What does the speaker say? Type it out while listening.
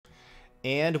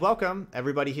And welcome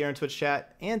everybody here in Twitch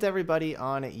chat and everybody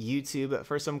on YouTube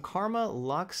for some Karma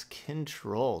Lux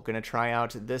Control. Gonna try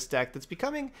out this deck that's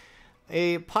becoming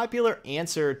a popular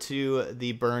answer to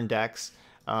the burn decks.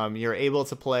 You're able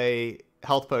to play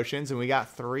health potions, and we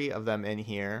got 3 of them in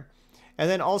here. And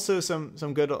then also some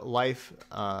good life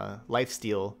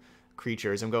steal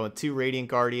creatures. I'm going with 2 Radiant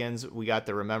Guardians. We got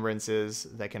the Remembrances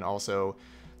that can also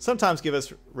sometimes give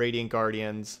us Radiant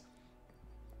Guardians,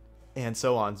 and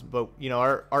so on. But you know,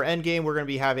 our end game, we're going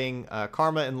to be having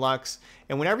Karma and Lux,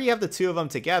 and whenever you have the 2 of them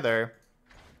together,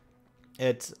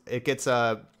 it gets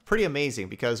pretty amazing,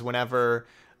 because whenever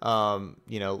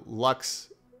you know,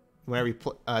 Lux, whenever you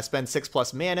spend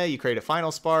 6+ mana, you create a Final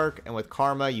Spark, and with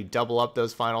Karma you double up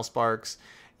those Final Sparks.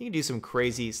 You can do some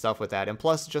crazy stuff with that, and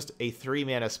plus just a 3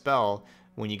 mana spell,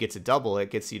 when you get to double it,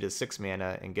 gets you to 6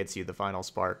 mana and gets you the Final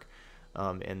Spark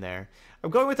in there. I'm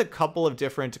going with a couple of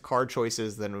different card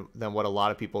choices than what a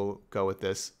lot of people go with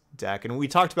this deck, and we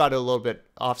talked about it a little bit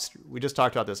off. We just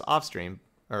talked about this off stream,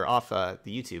 or off the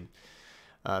YouTube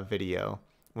video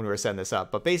when we were setting this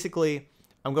up. But basically,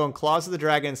 I'm going Claws of the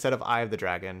Dragon instead of Eye of the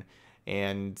Dragon,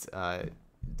 and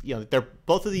you know, they're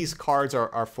both of these cards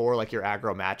are for like your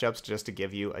aggro matchups, just to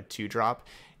give you a 2-drop.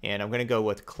 And I'm gonna go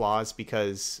with Claws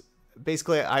because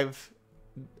basically I've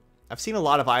seen a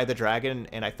lot of Eye of the Dragon,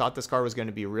 and I thought this card was going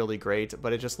to be really great,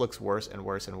 but it just looks worse and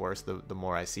worse and worse the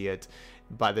more I see it.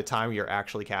 By the time you're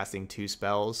actually casting 2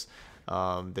 spells,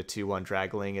 the 2/1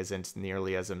 Dragling isn't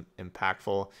nearly as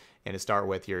impactful. And to start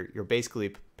with, you're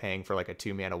basically paying for like a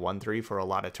 2 mana 1/3 for a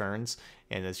lot of turns,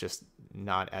 and it's just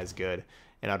not as good.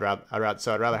 And I'd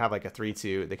rather have like a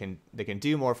 3/2 that can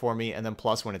do more for me, and then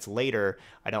plus when it's later,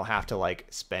 I don't have to like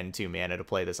spend 2 mana to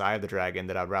play this Eye of the Dragon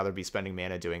that I'd rather be spending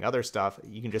mana doing other stuff.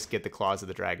 You can just get the Claws of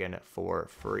the Dragon for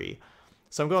free.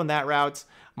 So I'm going that route.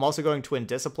 I'm also going Twin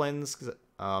Disciplines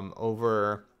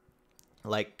over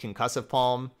like Concussive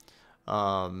Palm.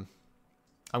 I'm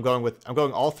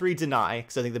going all 3 Deny,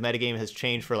 because I think the metagame has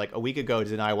changed. For like a week ago,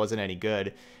 Deny wasn't any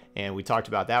good, and we talked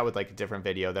about that with like a different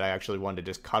video, that I actually wanted to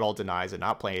just cut all Denies and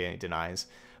not play any Denies.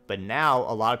 But now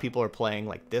a lot of people are playing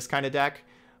like this kind of deck,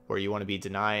 where you want to be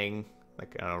denying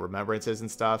like, I don't know, Remembrances and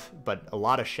stuff, but a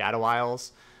lot of Shadow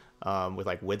Isles with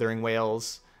like Withering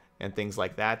Whales and things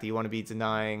like that you want to be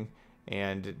denying,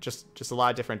 and just a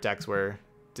lot of different decks where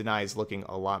Deny is looking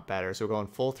a lot better. So we're going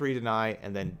full 3 Deny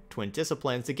and then Twin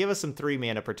Disciplines to give us some 3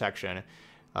 mana protection,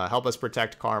 help us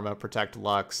protect Karma, protect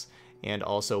Lux, and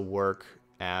also work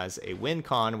as a win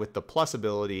con with the plus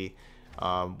ability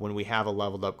when we have a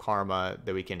leveled up Karma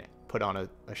that we can put on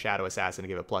a Shadow Assassin to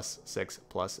give it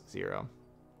 +6/+0.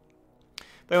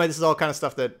 But anyway, this is all kind of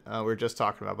stuff that we're just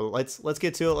talking about. But let's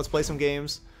get to it. Let's play some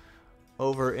games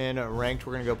over in ranked.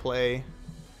 We're gonna go play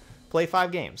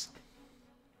 5 games.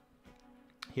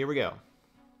 Here we go.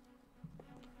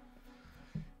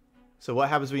 So what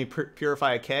happens when you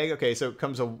purify a keg? Okay, so it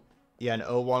comes an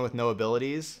 0/1 with no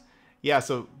abilities. Yeah,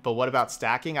 so, but what about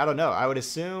stacking? I don't know. I would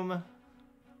assume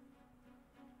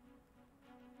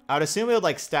it would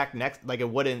like stack next, like it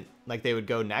wouldn't, like they would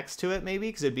go next to it maybe,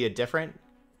 because it'd be a different,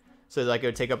 so like it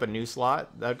would take up a new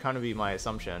slot. That would kind of be my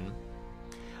assumption.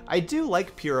 I do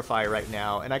like Purify right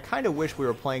now, and I kind of wish we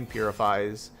were playing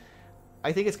Purifies.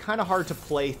 I think it's kind of hard to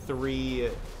play 3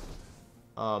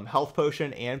 Health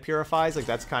Potion and Purifies. Like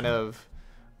that's kind of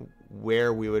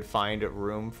where we would find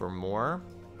room for more.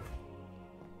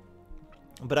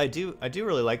 But I do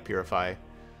really like Purify.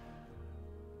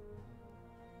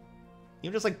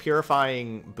 Even just like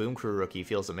purifying Boom Crew Rookie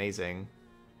feels amazing.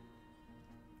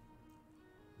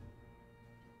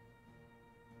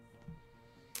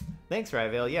 Thanks,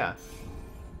 Ryvale. Yeah.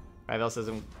 Ryvale says,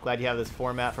 I'm glad you have this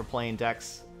format for playing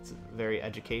decks. It's very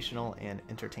educational and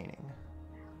entertaining.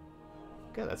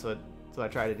 Good, that's what I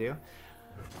try to do.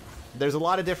 There's a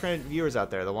lot of different viewers out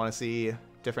there that want to see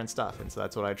different stuff, and so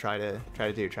that's what I try to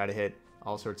do. Try to hit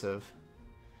all sorts of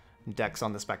decks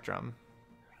on the spectrum.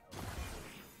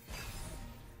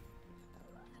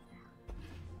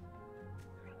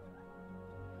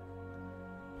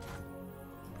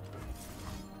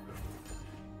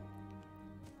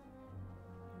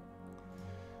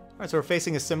 Alright, so we're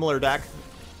facing a similar deck.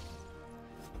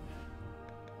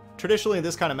 Traditionally, in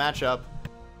this kind of matchup,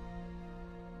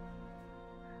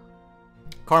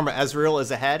 Karma Ezreal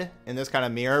is ahead in this kind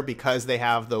of mirror, because they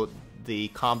have the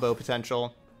combo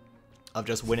potential of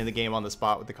just winning the game on the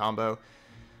spot with the combo,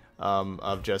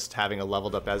 of just having a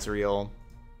leveled up Ezreal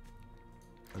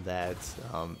that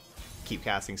keep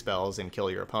casting spells and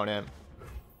kill your opponent,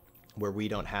 where we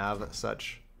don't have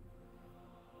such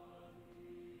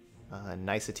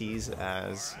niceties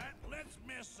as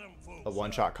a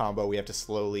one-shot combo. We have to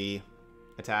slowly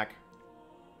attack.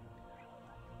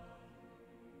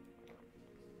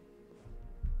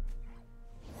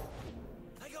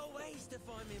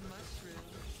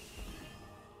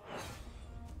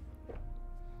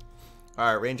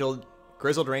 Alright,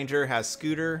 Grizzled Ranger has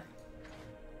Scooter.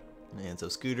 And so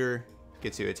Scooter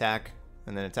gets you attack,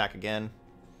 and then attack again.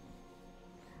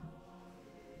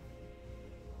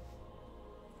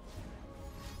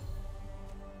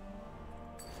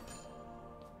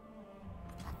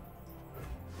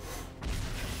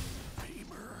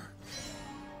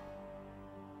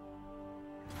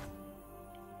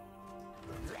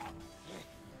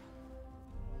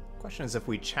 Question is if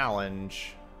we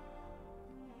challenge.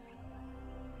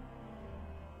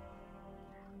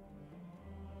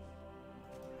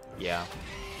 Yeah.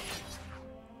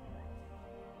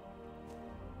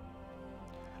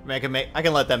 I mean, I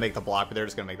can let them make the block, but they're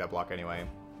just gonna make that block anyway.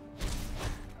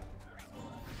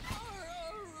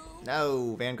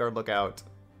 No, Vanguard, look out.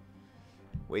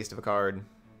 Waste of a card.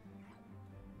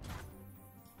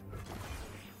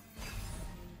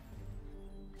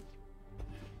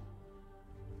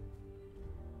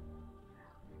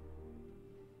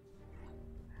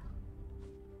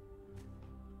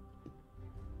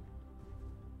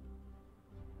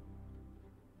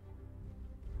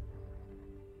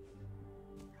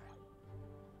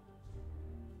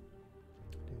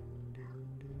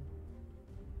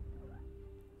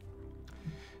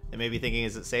 They may be thinking,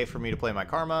 is it safe for me to play my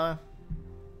Karma?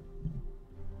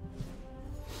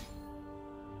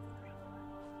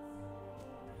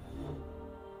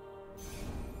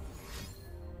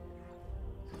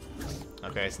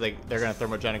 Okay, so they're gonna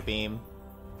Thermogenic Beam.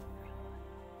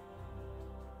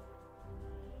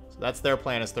 So that's their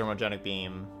plan, is Thermogenic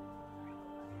Beam.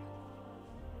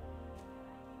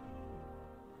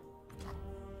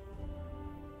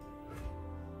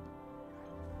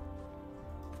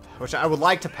 Which I would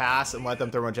like to pass and let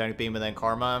them Thermogenic Beam and then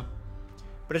Karma.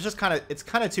 But it's just kind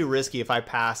of too risky if I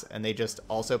pass and they just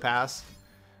also pass.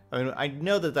 I mean, I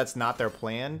know that that's not their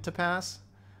plan to pass,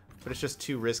 but it's just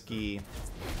too risky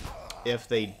if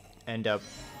they end up,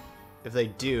 if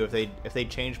they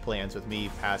change plans with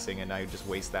me passing and I just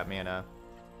waste that mana.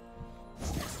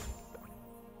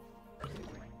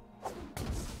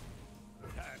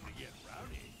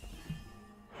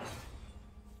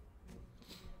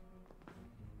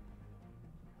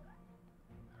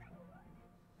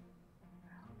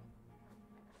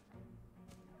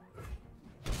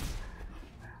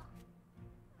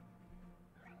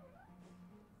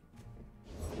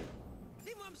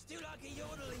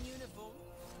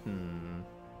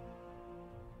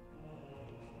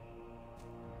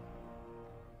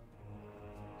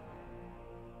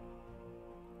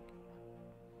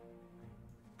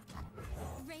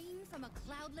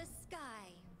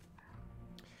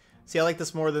 See, I like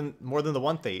this more than the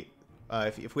 1-3.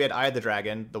 If we had Eye of the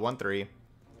Dragon, the 1/3,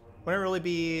 wouldn't really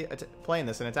be playing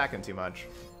this and attacking too much.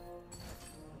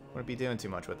 Wouldn't be doing too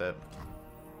much with it.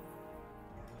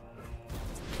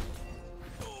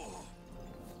 The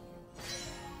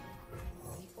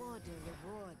order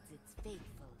rewards its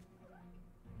faithful.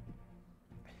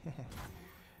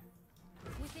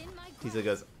 Tiza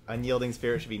goes, Unyielding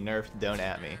Spirit should be nerfed, don't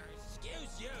at me.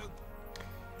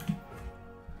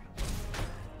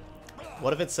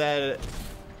 What if it said,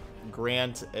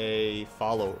 grant a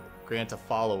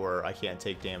follower, I can't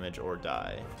take damage or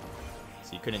die.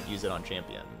 So you couldn't use it on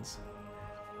champions.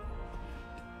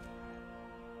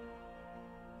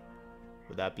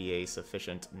 Would that be a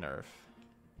sufficient nerf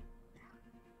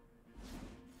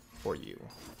for you?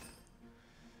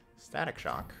 Static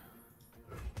Shock.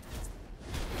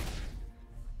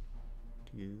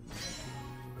 We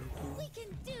can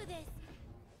do this.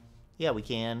 Yeah, we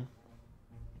can.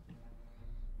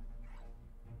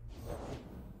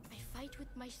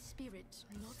 With my spirit,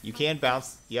 you can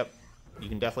bounce. Yep, you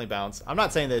can definitely bounce. I'm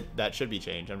not saying that that should be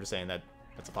changed. I'm just saying that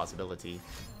that's a possibility.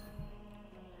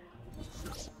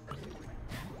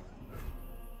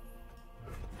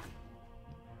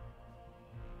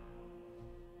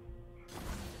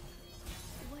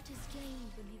 What is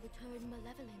gained when we return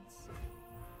malevolence?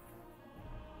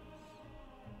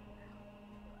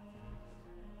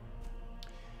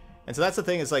 And so that's the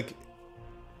thing, is like,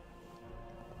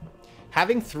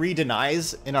 having 3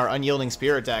 denies in our Unyielding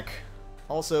Spirit deck,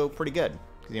 also pretty good.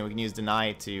 Because, you know, we can use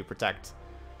deny to protect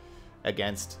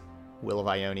against Will of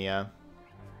Ionia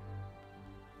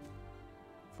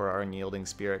for our Unyielding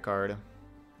Spirit card.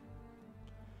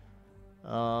 I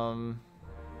will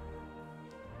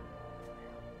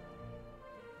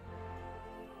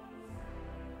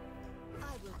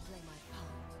play my part.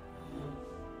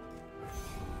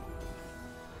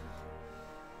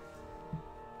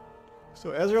 So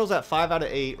Ezreal's at 5 out of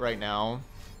 8 right now.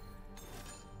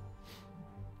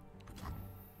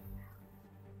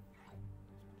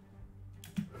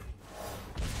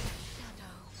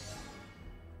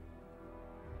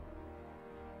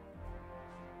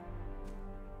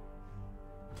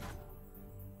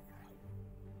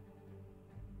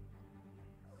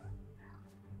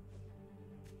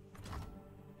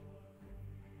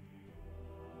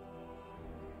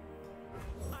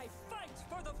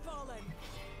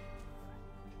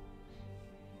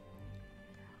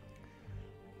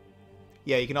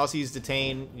 Yeah, you can also use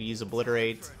Detain, you use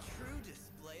Obliterate. For a true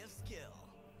display of skill.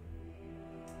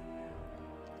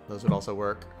 Those would also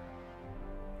work.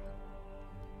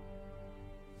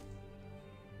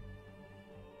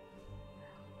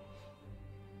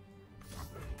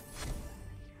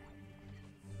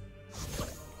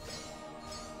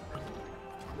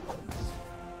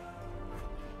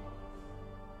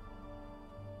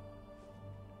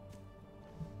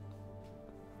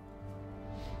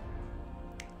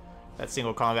 That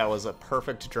single combat was a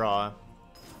perfect draw.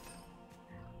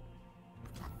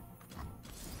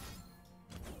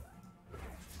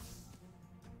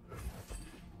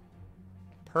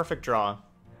 Perfect draw.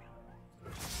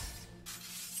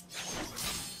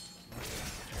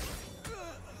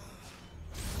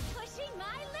 Pushing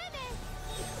my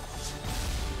limits.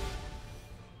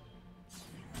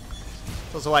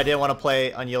 That's also why I didn't want to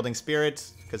play Unyielding Spirit,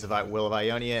 because of Will of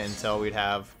Ionia until we'd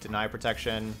have Deny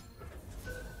Protection.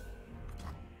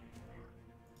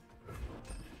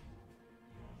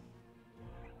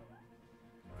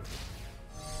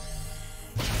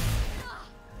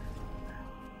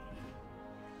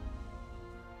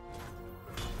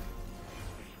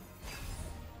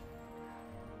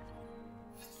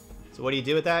 So what do you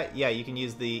do with that? Yeah, you can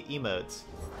use the emotes.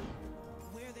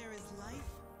 Where there is life,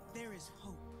 there is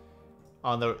hope.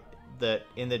 On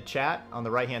in the chat on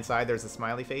the right hand side, there's a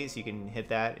smiley face. You can hit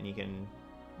that and you can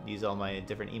use all my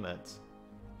different emotes.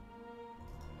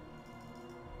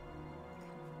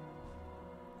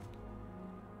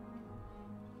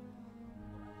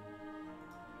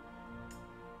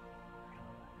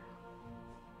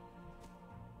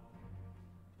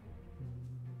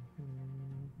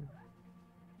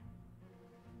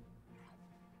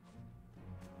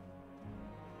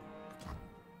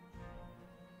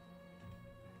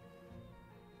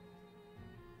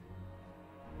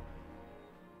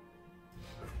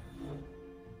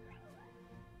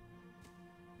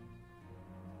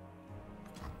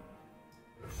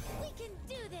 We can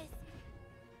do this.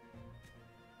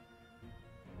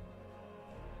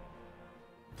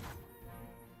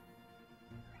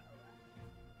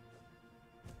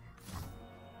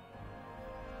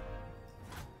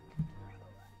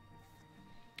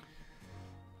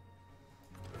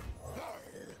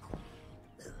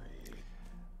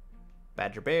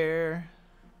 Badger Bear.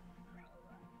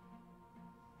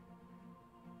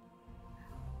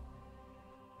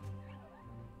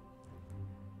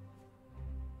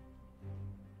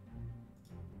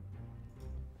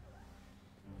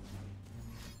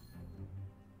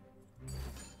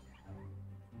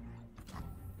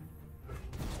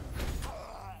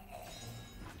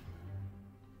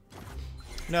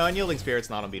 No, Unyielding Spirit's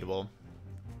not unbeatable.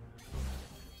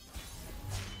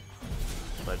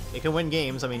 But it can win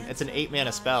games. I mean, it's an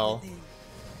 8-mana spell.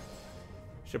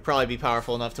 Should probably be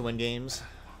powerful enough to win games.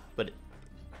 But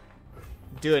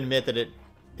do admit that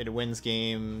it wins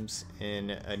games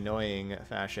in annoying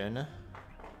fashion.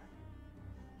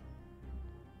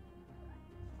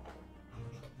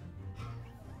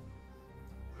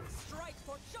 Strike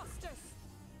for justice.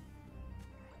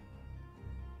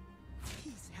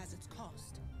 Peace has its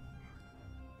cost.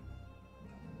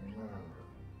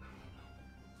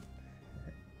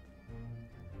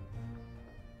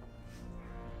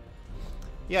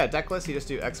 Yeah, decklist, you just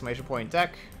do !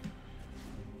 Deck.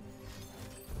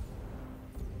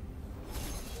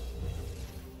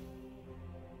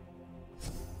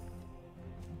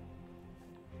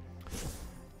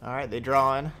 Alright, they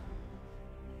draw in.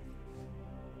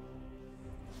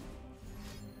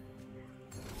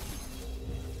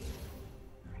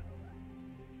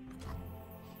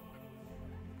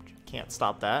 Can't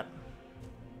stop that.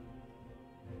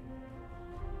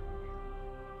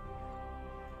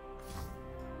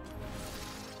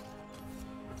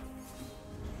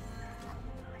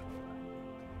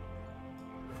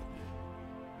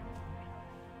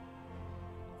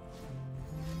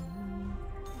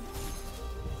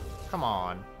 Come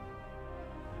on.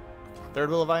 Third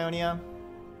Will of Ionia.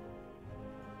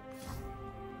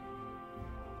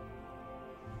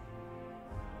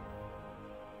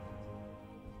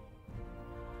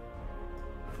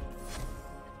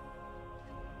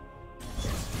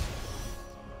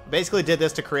 Basically did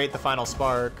this to create the final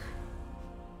spark.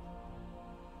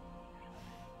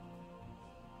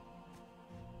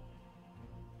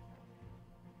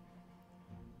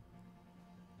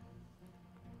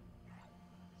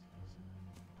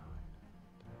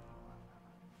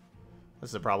 This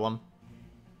is a problem.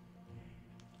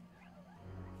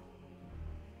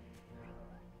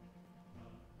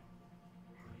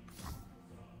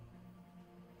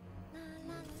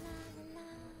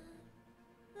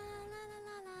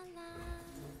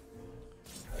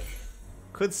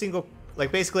 Could single,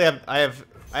 like basically I have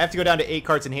to go down to 8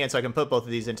 cards in hand so I can put both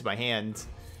of these into my hand.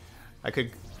 I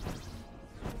could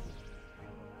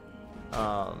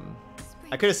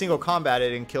have single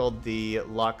combated and killed the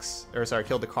Lux, or sorry,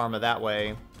 killed the Karma that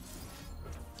way.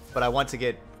 But I want to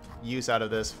get use out of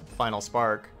this final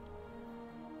spark.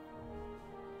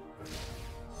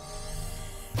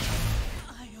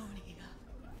 Ionia.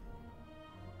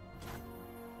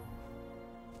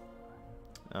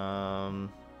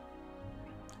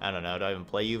 I don't know. Do I even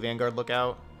play you, Vanguard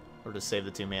Lookout? Or just save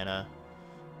the 2 mana?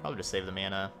 Probably just save the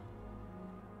mana.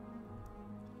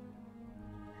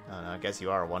 I don't know. I guess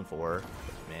you are a 1/4.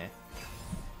 Meh.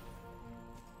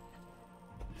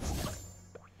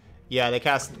 Yeah, they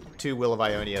cast 2 Will of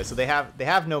Ionia, so they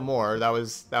have no more. That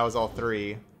was all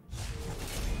 3. I'm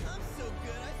so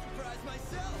good, I surprised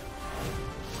myself.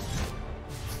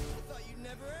 I thought you'd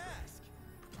never ask.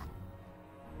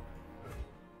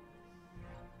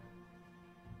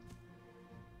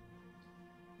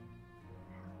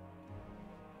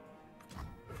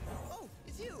 Oh,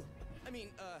 it's you. I mean,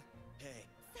 hey.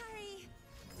 Sorry.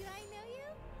 Did I know you?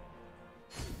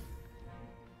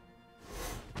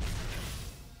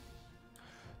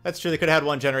 That's true. They could have had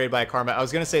 1 generated by a Karma. I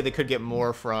was gonna say they could get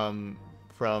more from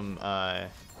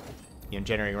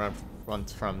generating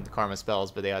runs from the Karma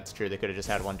spells, but that's true. They could have just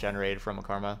had 1 generated from a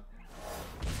Karma.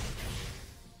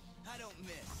 I don't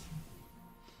miss.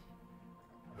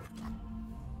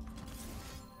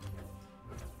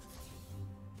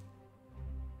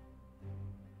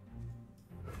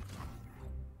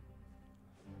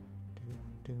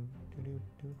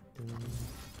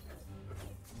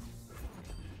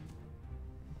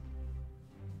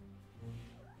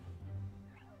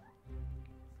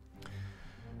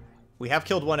 We have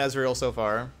killed 1 Ezreal so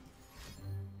far.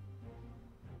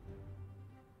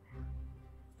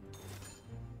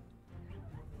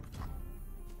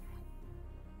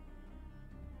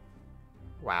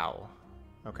 Wow.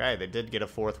 Okay, they did get a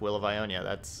 4th Will of Ionia.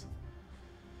 That's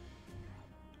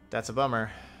a bummer.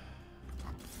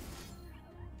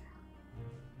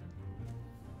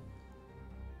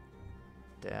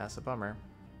 That's a bummer.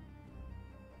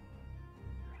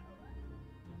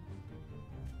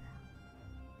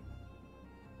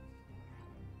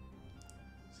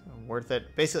 Worth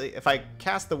it. Basically, if I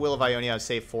cast the Will of Ionia, I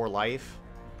save 4 life.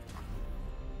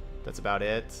 That's about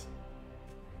it.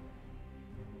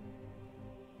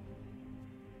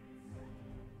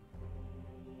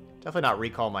 Definitely not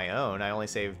recall my own. I only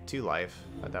saved 2 life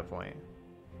at that point.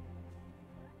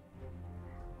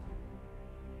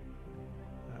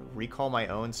 Recall my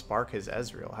own, spark his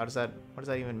Ezreal. What does that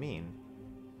even mean?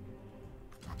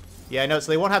 Yeah, I know,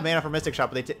 so they won't have mana for Mystic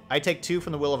Shot, but I take 2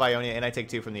 from the Will of Ionia, and I take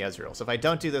 2 from the Ezreal. So if I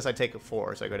don't do this, I take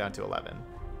 4, so I go down to 11.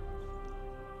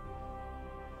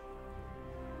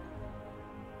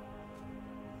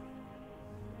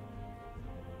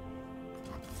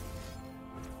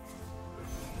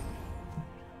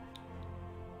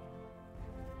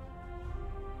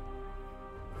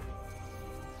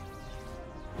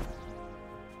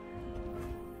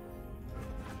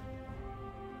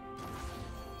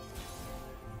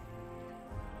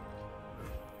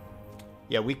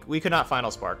 Yeah, we could not final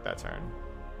spark that turn.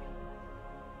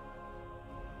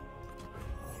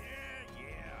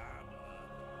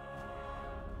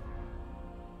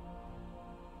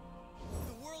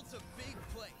 The world's a big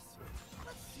place.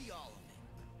 Let's see all of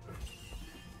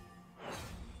it.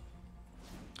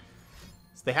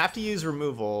 So they have to use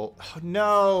removal. Oh,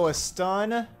 no, a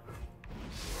stun?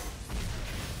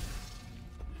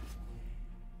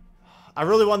 I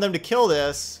really want them to kill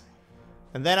this.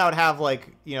 And then I would have,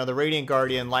 like, you know, the Radiant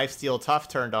Guardian Lifesteal Tough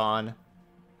turned on.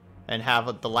 And have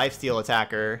the Lifesteal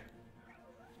attacker.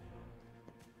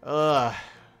 Ugh.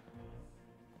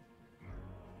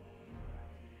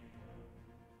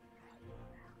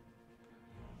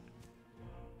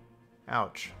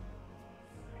 Ouch.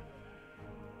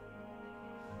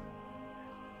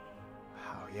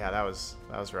 Wow, yeah, that was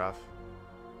rough.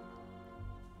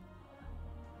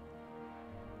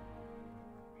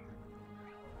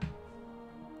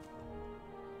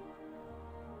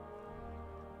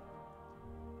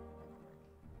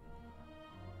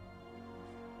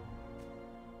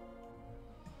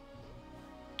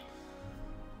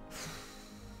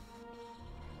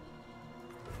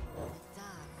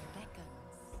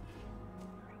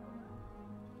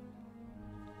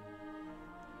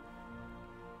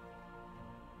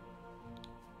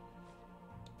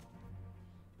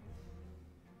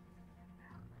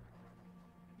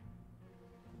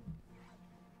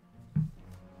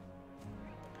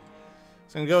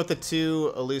 So I'm going to go with the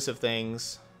 2 elusive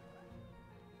things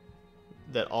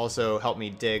that also help me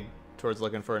dig towards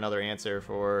looking for another answer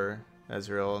for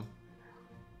Ezreal.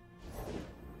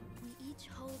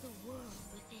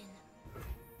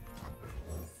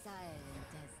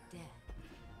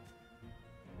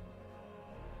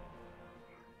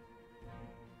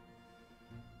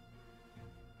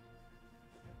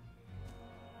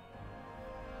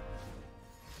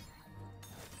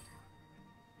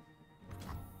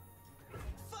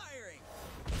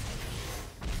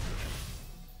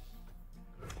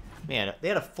 Man, they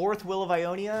had a 4th Will of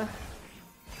Ionia,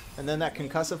 and then that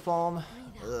concussive foam.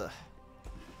 Ugh.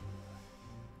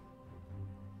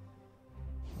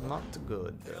 Not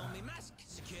good. Put on me mask,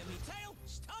 secure me tail,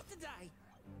 start the day.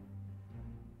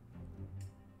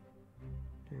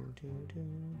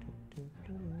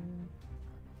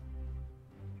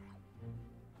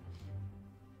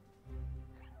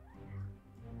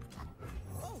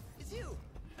 Oh, it's you.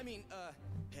 I mean,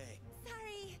 hey.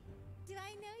 Sorry. Did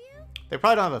I know you? They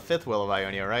probably don't have a 5th Will of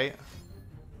Ionia, right?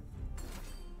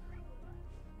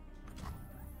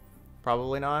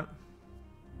 Probably not.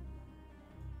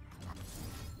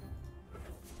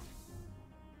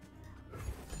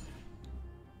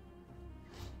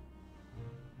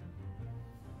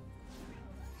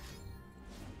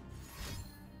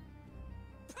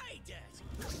 Pay debt.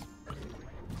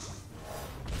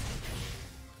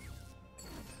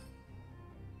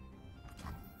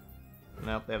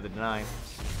 Nope, they have the deny.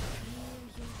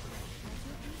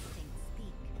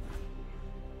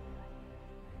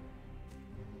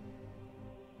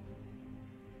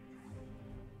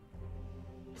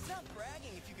 It's not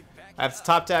bragging if you can back That's it up.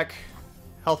 top deck,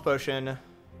 health potion.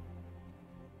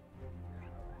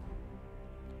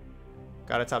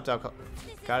 Got a top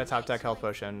deck health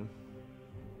potion.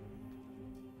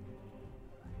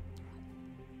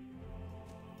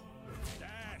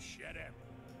 Dash at him.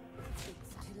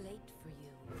 It's too late for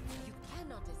you. You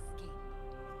cannot escape.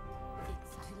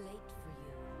 It's too late for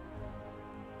you.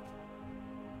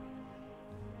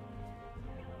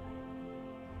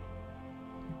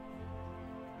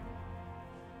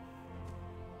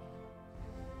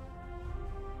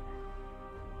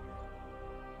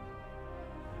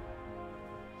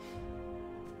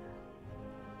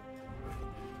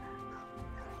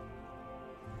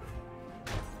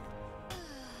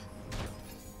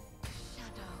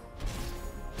 Shadow.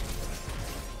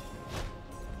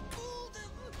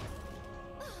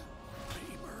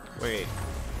 Wait.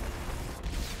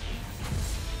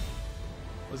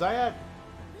 Was I at?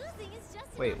 Losing is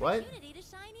just Wait, an what? opportunity to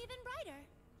shine even brighter.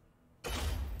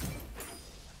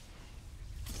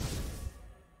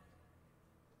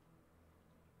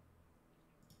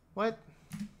 What?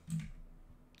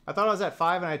 I thought I was at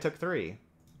 5 and I took 3.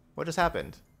 What just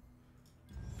happened?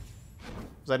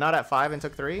 Was I not at 5 and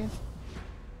took 3?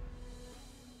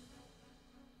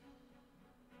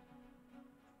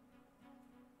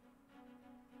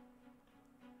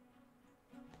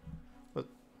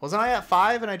 Wasn't I at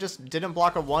 5 and I just didn't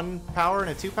block a 1 power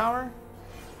and a 2 power?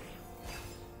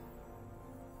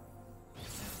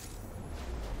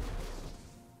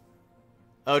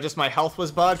 Oh, just my health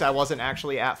was bugged? I wasn't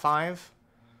actually at 5?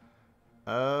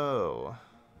 Oh.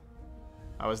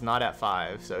 I was not at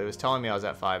 5, so it was telling me I was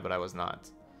at 5, but I was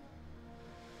not.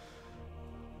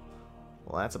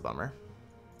 Well, that's a bummer.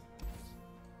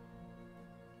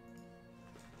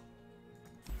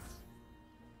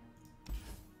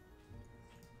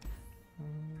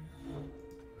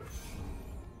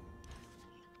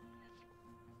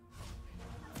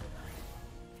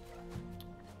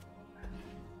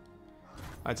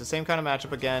 Alright, it's the same kind of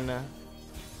matchup again.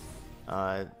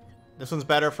 This one's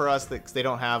better for us because they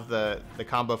don't have the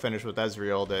combo finish with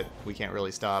Ezreal that we can't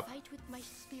really stop. Fight with my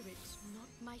spirit, not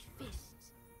my fists.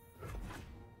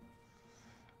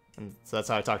 And so that's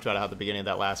how I talked about how the beginning of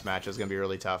that last match is going to be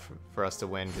really tough for us to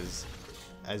win because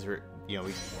Ezreal,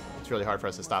 it's really hard for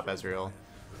us to stop Ezreal.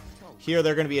 Here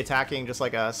they're going to be attacking just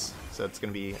like us, so it's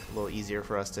going to be a little easier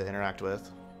for us to interact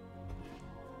with.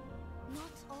 Not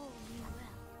all mean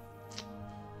well.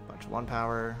 Bunch of 1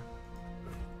 power.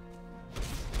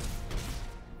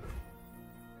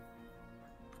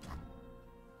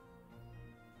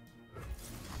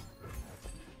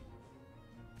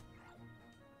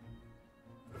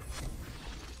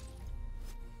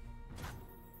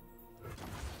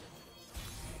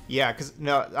 Yeah, because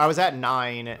no, I was at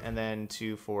 9 and then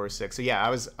 2, 4, 6. So yeah, I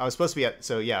was supposed to be at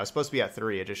I was supposed to be at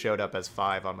 3. It just showed up as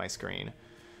 5 on my screen,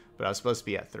 but I was supposed to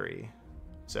be at 3.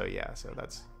 So yeah, so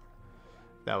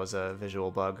that was a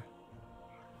visual bug.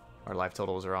 Our life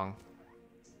total was wrong.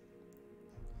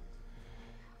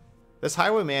 This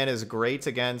Highwayman is great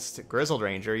against Grizzled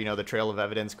Ranger. You know, the Trail of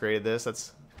Evidence created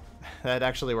this. That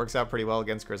actually works out pretty well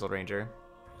against Grizzled Ranger.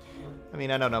 I mean,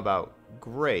 I don't know about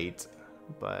great,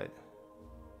 but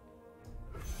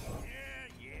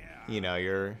you know,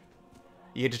 you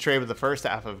get to trade with the first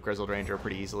half of Grizzled Ranger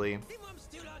pretty easily.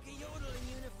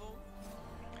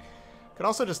 Could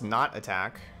also just not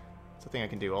attack. That's a thing I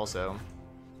can do also.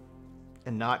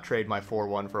 And not trade my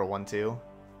 4-1 for a 1-2.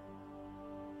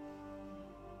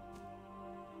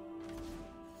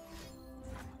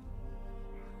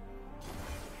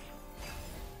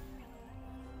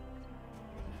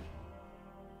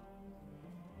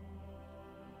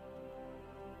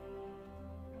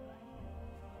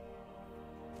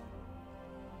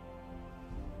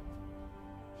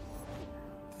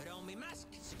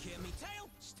 Secure me tail.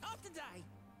 Start the day.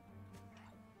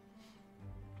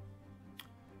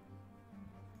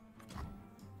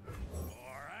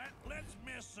 All right, let's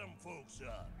mess some folks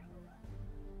up.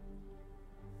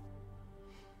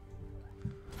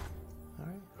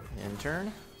 Alright, in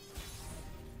turn.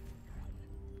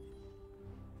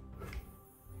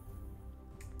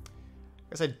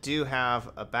 Guess I do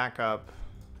have a backup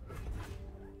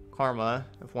Karma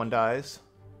if one dies.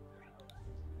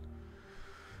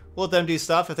 We'll let them do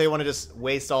stuff. If they want to just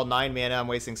waste all 9 mana, I'm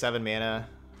wasting 7 mana.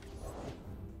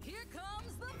 Here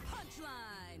comes the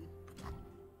punchline.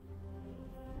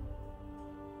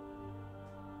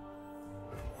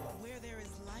 Where there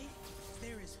is life,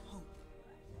 there is hope.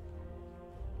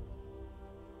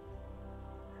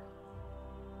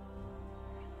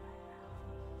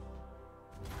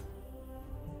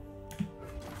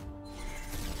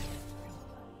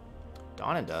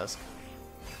 Dawn and Dusk.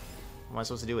 What am I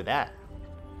supposed to do with that?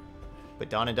 Put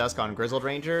Dawn and Dusk on Grizzled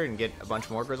Ranger and get a bunch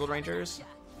more Grizzled Rangers?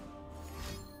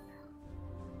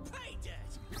 Pay debt.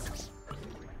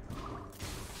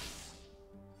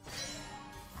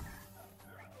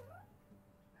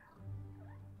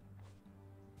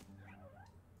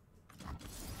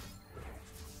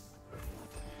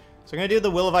 So I'm going to do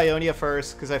the Will of Ionia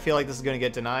first, because I feel like this is going to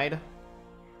get denied.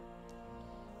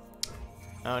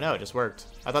 Oh no, it just worked.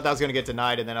 I thought that was going to get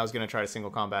denied, and then I was going to try to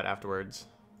single combat afterwards.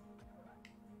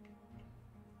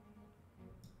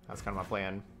 That's kind of my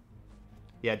plan.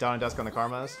 Yeah, Dawn and Dusk on the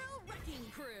Karmas. Wrecking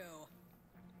crew.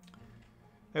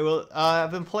 Hey, well,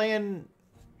 I've been playing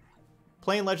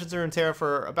Legends of Runeterra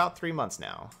for about 3 months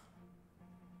now.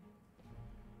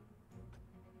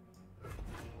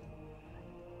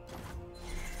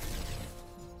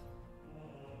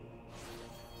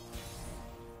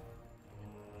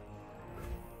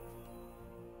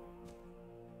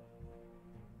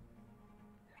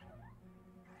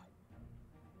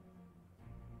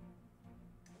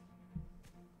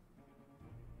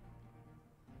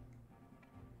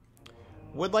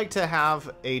 Would like to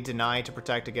have a deny to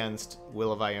protect against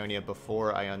Will of Ionia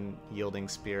before Unyielding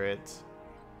Spirit,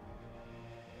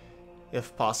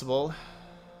 if possible.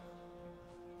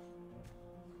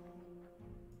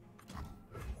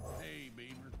 Hey,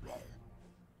 Beamer.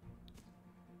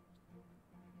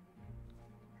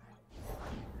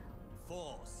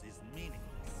 Force is meaningless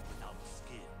without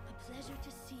skill. A pleasure to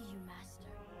see you,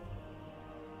 Master.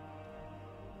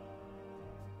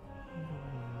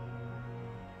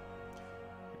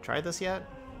 Tried this yet?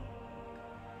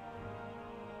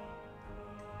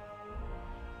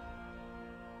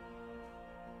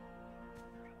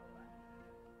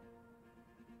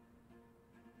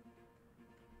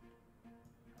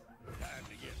 Time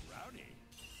to get rowdy.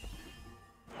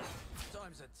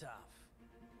 Times are tough.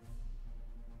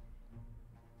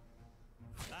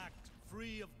 Act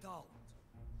free of doubt.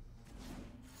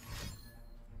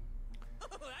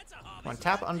 That's a hobby. Come on,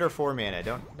 tap under 4 mana.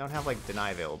 Don't have like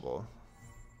deny available.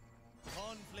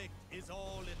 Conflict is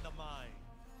all in the mind.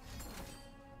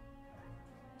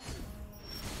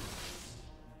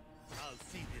 I'll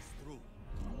see this through.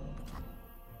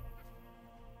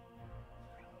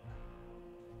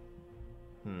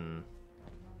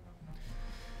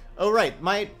 Oh right,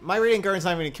 my Radiant Guardian's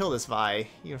not even gonna kill this Vi,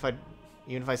 even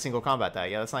if I single combat that.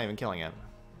 Yeah, that's not even killing it.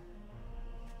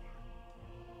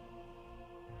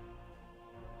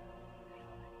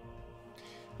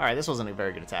 Alright, this wasn't a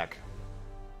very good attack.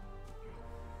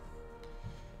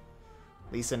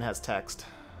 Lee Sin has text.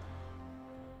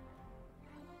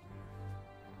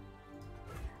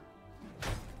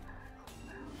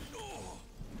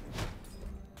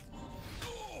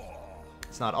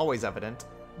 It's not always evident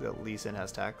that Lee Sin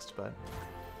has text, but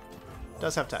it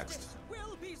does have text.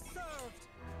 Will be served.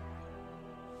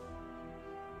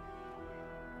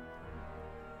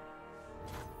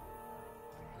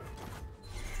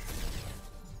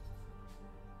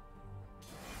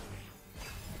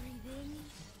 Breathe in,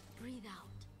 breathe out.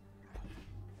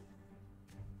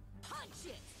 Punch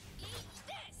it. Eat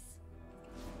this.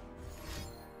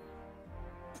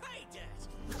 Pay debt.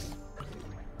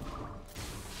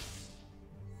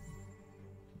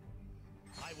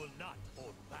 I will not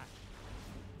hold back.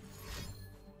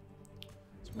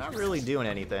 It's not really doing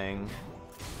anything.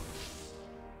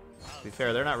 To be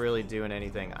fair, they're not really doing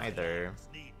anything either.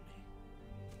 Need me.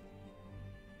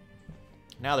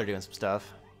 Now they're doing some stuff.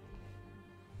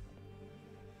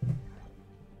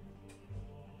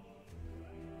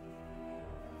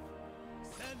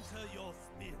 Center your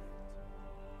spirit.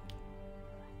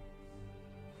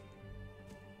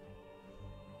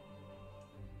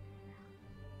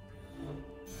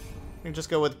 You can just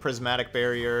go with Prismatic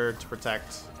Barrier to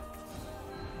protect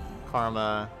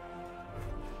Karma.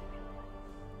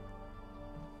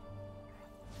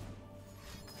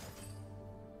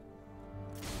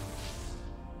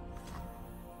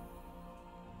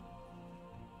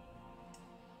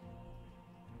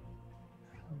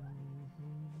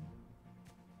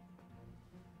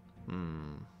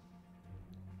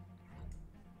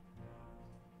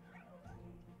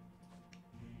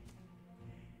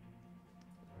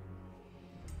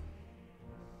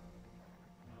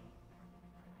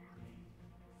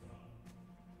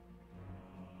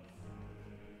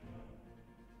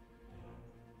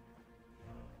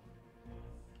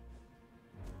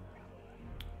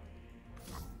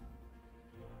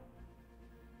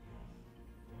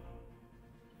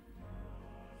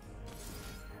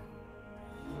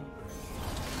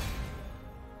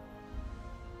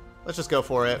 Let's just go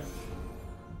for it.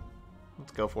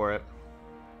 Let's go for it.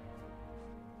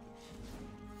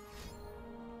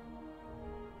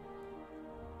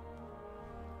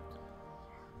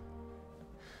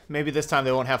 Maybe this time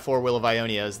they won't have 4 Will of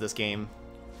Ionias this game.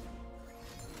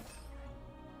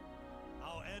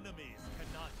 Our enemies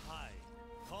cannot hide.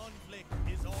 Conflict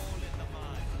is all in the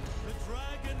mind. The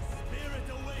dragon spirit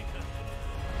awakens.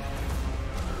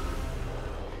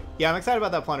 Yeah, I'm excited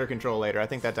about that Plunder Control later. I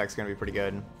think that deck's going to be pretty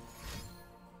good.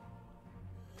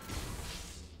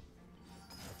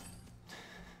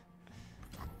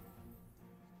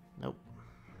 Nope.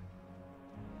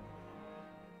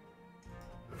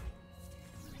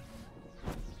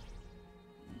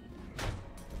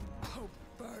 Hope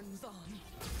burns on.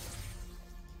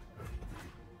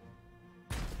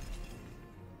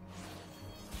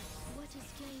 What is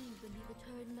gained when you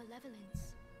return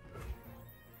malevolence?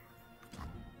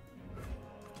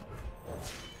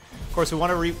 Of course, we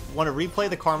want to replay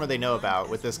the karma they know about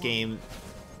with this game.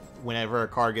 Whenever a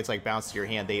card gets like bounced to your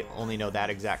hand, they only know that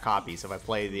exact copy. So if I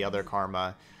play the other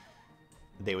karma,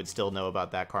 they would still know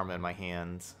about that karma in my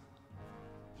hands.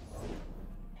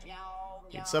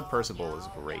 Dude, Sub Percival is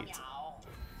great.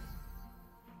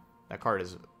 That card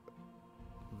is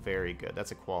very good.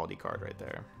 That's a quality card right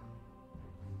there.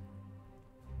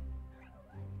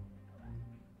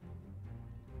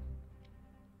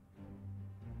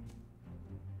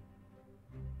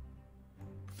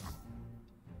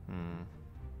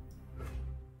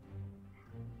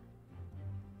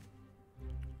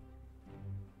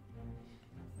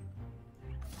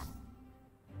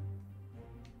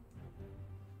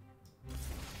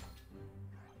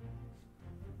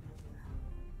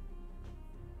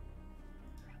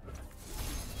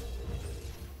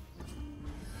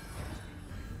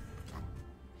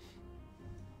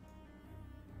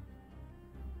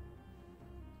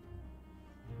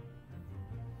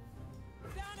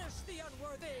 Banish the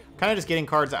unworthy. Kind of just getting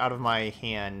cards out of my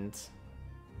hand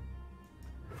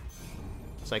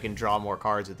so I can draw more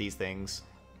cards with these things.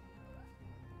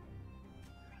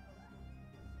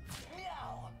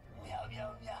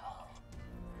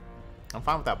 I'm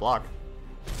fine with that block.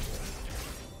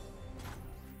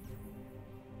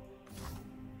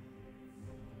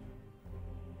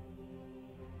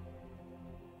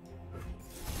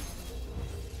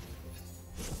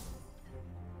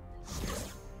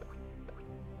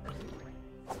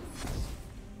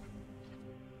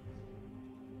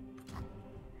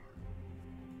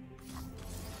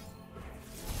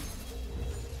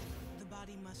 The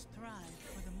body must thrive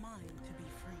for the mind to be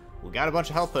free. We got a bunch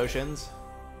of health potions.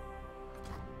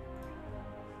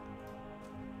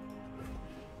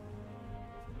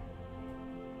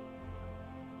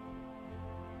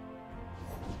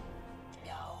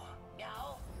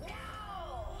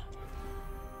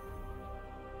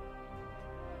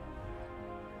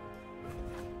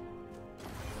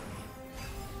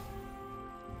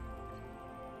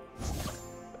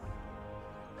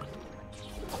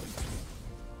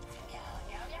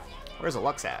 Where's the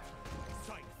Lux at?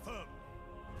 Sight firm.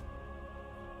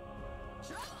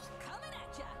 Coming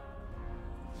at ya.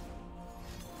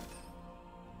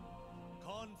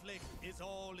 Conflict is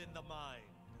all in the mind.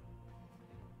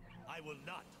 I will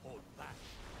not hold back.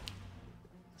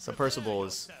 So Percival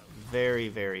is very,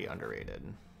 very underrated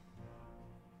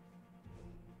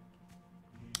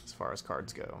as far as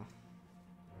cards go.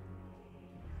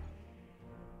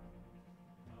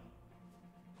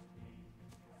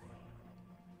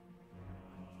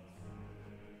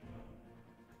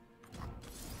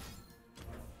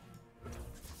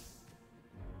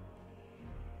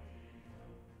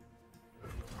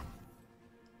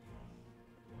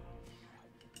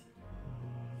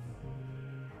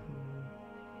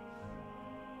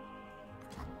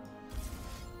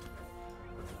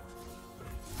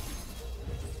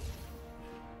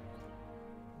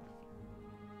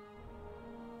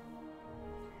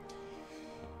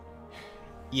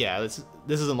 Yeah, this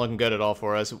isn't looking good at all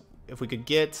for us. If we could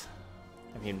get,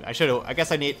 I mean, I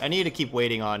guess I need to keep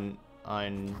waiting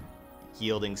on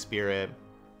Yielding Spirit.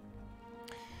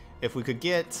 If we could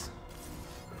get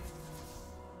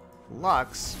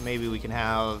Lux, maybe we can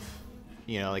have,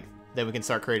 you know, like, then we can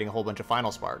start creating a whole bunch of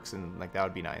Final Sparks, and like that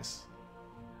would be nice.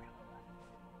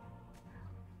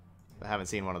 I haven't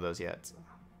seen one of those yet.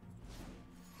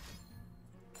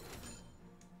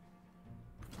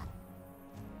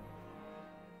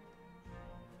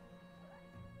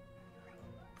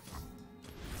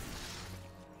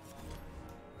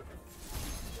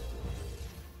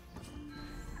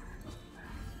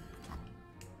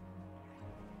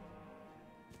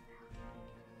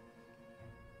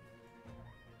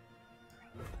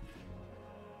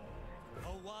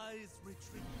 A wise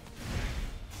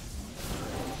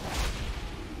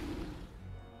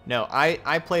No,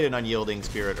 I played an Unyielding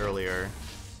Spirit earlier.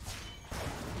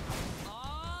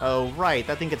 Oh, right,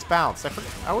 that thing gets bounced.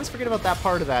 I always forget about that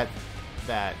part of that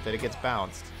it gets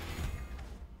bounced.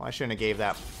 Well, I shouldn't have gave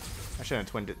that. I shouldn't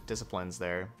have twin disciplines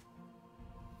there.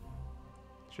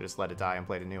 Should just let it die and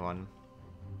played a new one.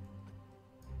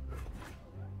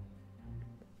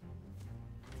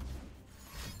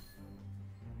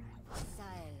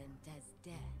 Silent as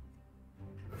death.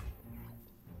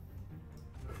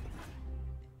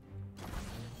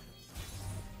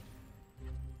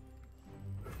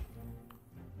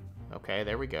 Okay,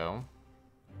 there we go.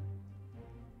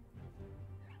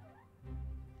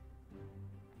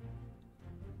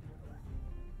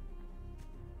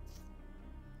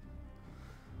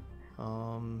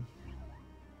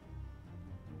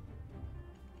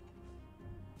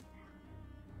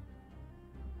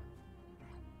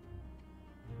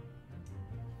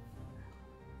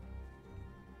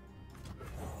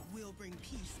 We'll bring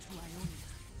peace to Ionia,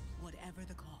 whatever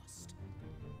the cost.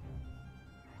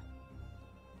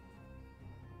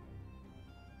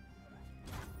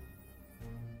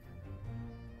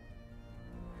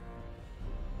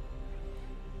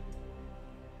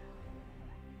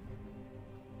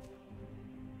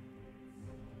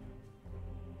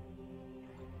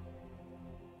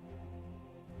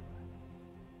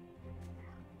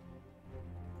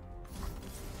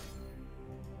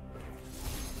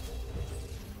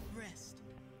 Rest.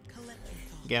 Collect your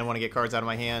thoughts. Again, want to get cards out of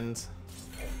my hand.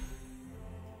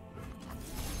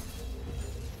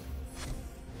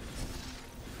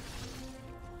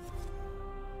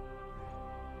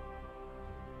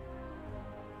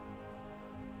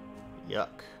 Yuck.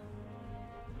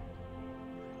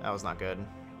 That was not good.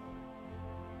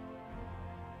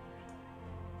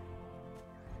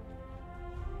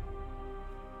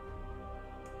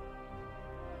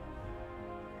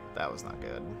 That was not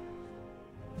good.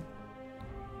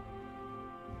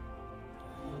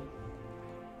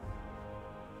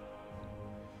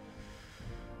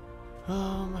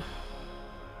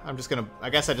 I'm just gonna. I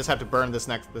guess I just have to burn this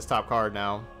top card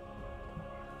now.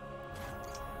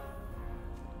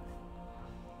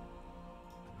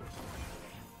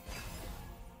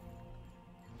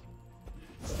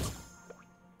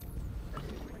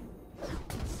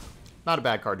 Not a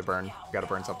bad card to burn. Gotta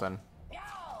burn something.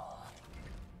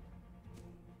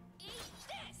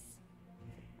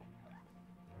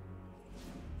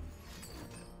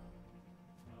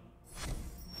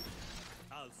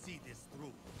 I'll see this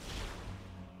through.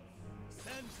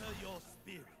 Center your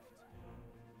spirit.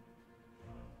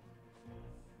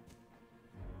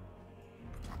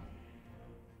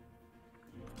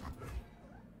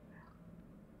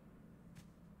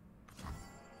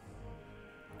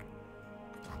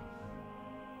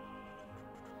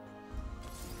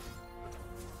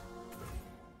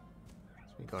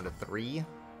 So we go into 3.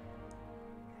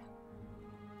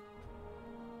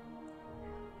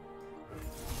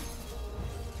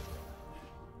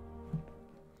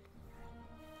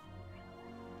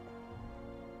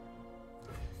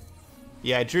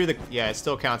 Yeah, I drew the. Yeah, it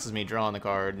still counts as me drawing the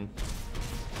card.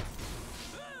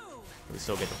 We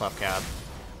still get the puff cap.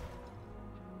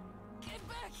 Get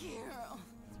back here!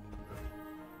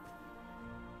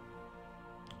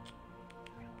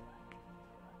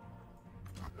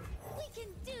 We can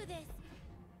do this!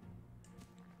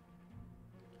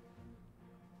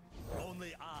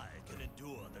 Only I can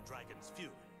endure the dragon's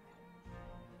fury.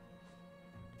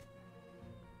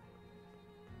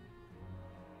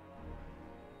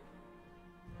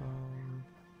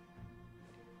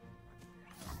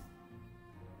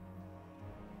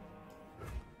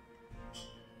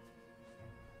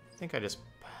 I think I just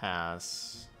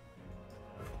pass.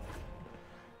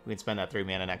 We can spend that 3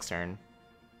 mana next turn.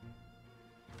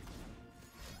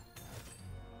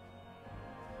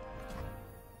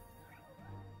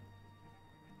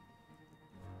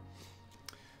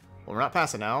 Well, we're not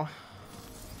passing now.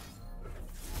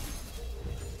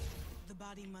 The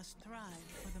body must thrive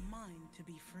for the mind to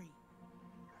be free.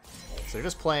 So they're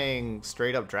just playing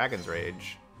straight up Dragon's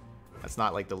Rage. That's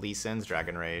not like the Lee Sin's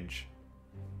Dragon Rage.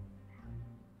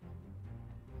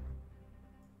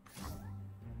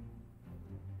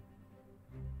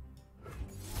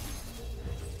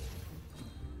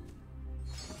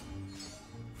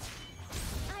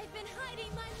 I've been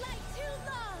hiding my light too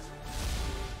long!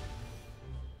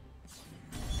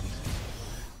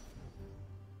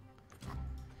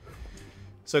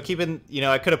 So keeping, you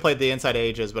know, I could have played the Inside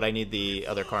Ages, but I need the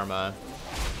other Karma.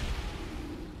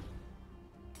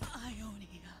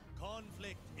 Ionia.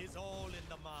 Conflict is all in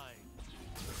the mind.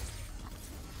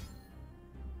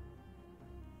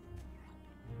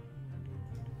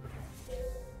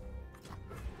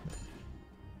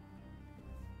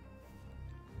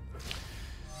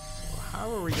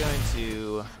 How are we going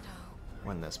to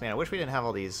win this? Man, I wish we didn't have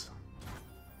all these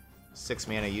 6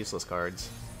 mana useless cards.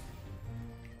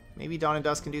 Maybe Dawn and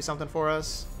Dusk can do something for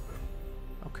us.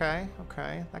 Okay,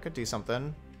 okay, that could do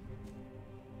something.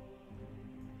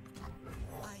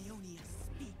 Ionia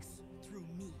speaks through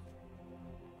me.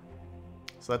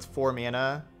 So that's 4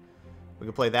 mana. We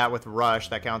could play that with Rush.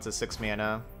 That counts as 6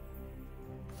 mana.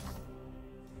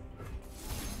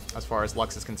 As far as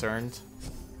Lux is concerned.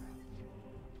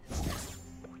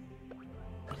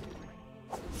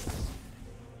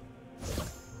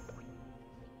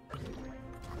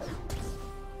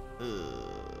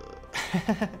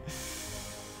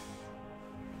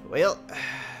 Well,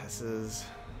 this is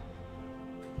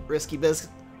risky business.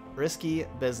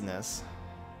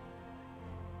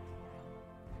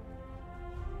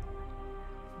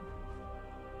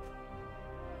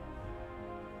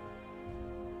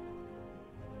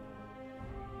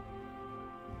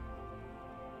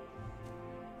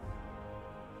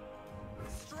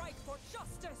 Strike for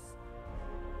justice.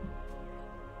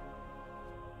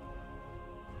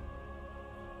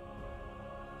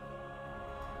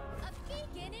 A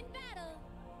beacon in battle.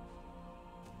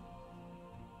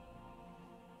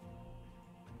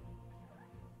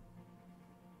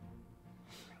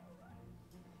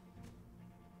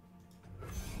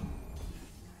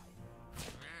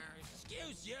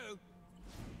 Excuse you.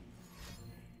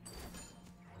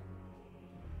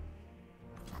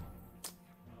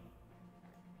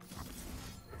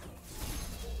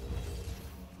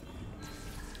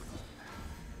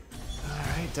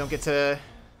 Alright, don't get to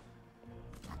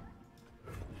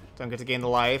gain the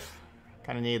life.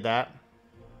 Kinda need that.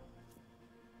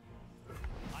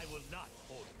 I will not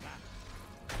hold back.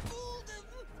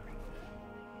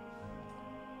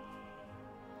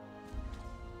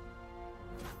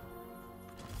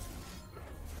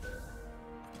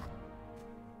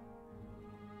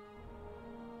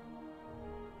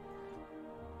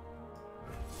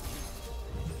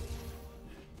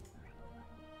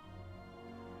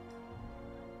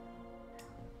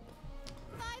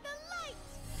 By the light.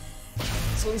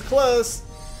 This one's close.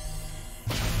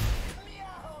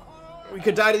 We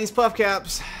could die to these puff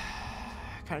caps.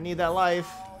 Kinda need that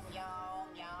life.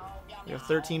 We have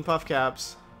 13 puff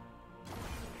caps.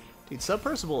 Dude,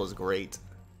 Submersible is great.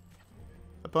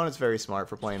 Opponent's very smart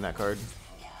for playing that card.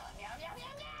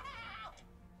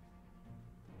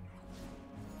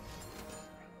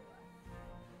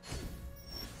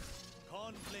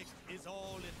 Conflict is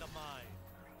all in the mind.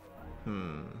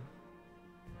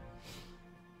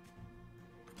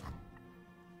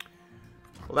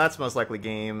 Well, that's most likely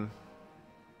game.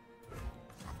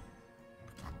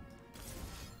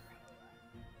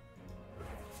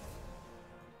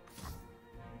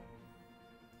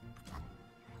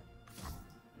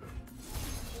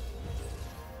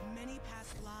 Many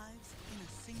past lives in a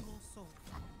single soul.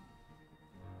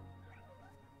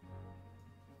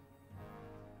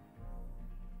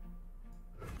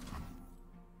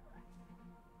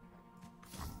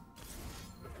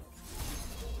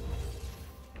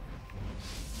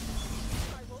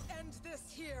 I will end this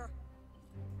here.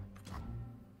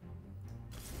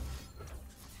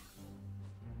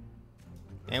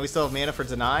 And we still have mana for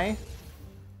Deny?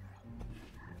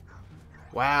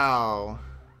 Wow.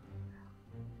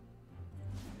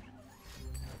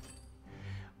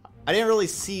 I didn't really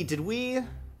see, did we... Oh,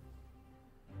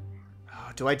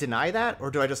 do I deny that, or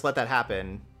do I just let that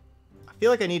happen? I feel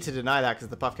like I need to deny that because of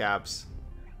the puff caps.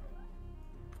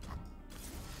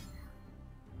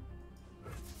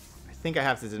 I think I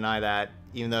have to deny that,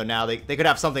 even though now they could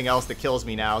have something else that kills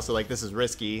me now, so like this is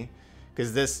risky.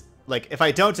 Because this, like, if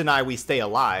I don't deny, we stay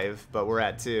alive, but we're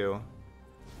at 2.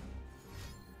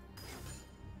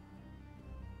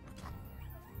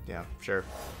 Yeah, sure.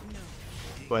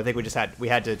 But I think we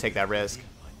had to take that risk.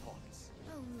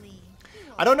 Only.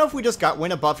 I don't know if we just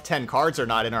went above 10 cards or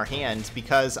not in our hands,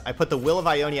 because I put the Will of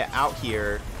Ionia out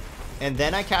here, and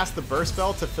then I cast the Burst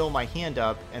Spell to fill my hand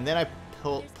up, and then I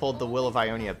pulled the Will of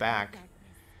Ionia back.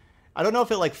 I don't know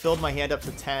if it like filled my hand up to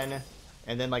 10,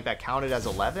 and then like that counted as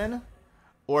 11,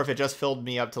 or if it just filled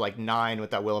me up to like 9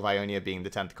 with that Will of Ionia being the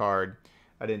 10th card.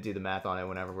 I didn't do the math on it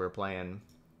whenever we were playing.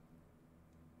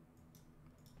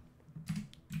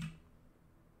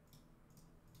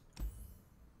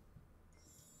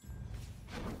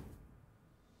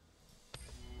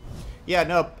 Yeah,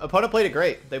 no, opponent played it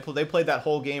great. They played that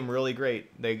whole game really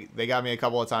great. They got me a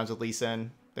couple of times with Lee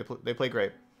Sin. They played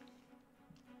great.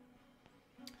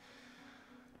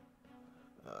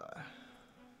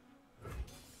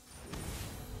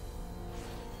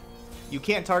 You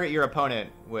can't target your opponent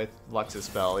with Lux's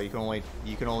spell. You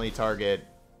can only target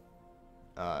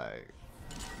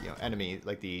you know, enemy,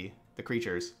 like the the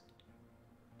creatures.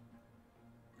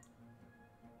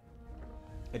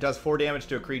 It does 4 damage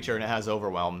to a creature and it has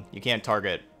Overwhelm. You can't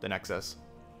target the Nexus.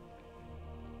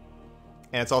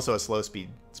 And it's also a slow speed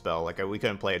spell. Like, we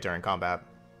couldn't play it during combat.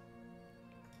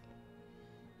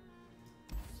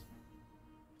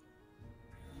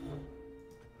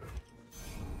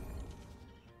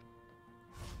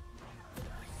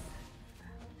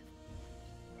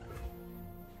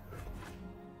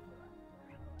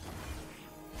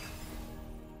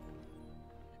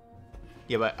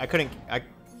 Yeah, but I couldn't.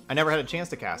 I never had a chance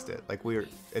to cast it. Like,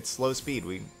 it's slow speed.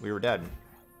 We were dead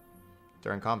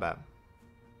during combat.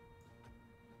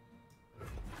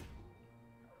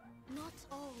 Not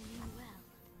all mean well.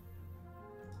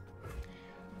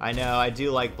 I know. I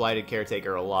do like Blighted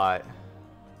Caretaker a lot.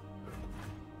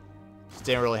 Just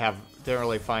didn't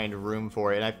really find room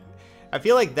for it. And I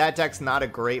feel like that deck's not a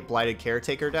great Blighted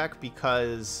Caretaker deck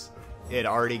because it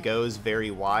already goes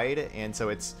very wide, and so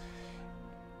it's,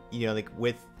 you know, like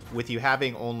with you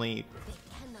having only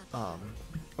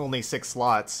 6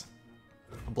 slots,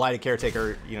 Blighted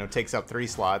Caretaker, you know, takes up 3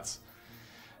 slots.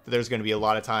 There's going to be a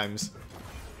lot of times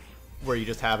where you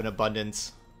just have an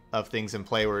abundance of things in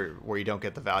play where you don't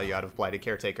get the value out of Blighted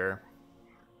Caretaker.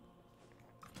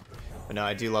 But no,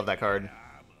 I do love that card.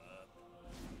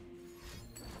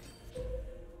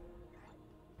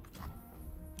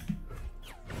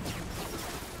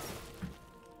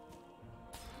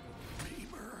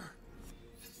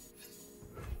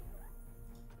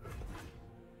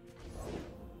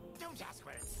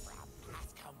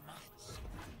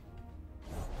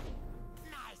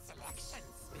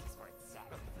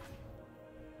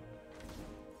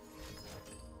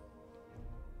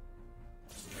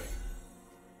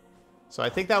 So I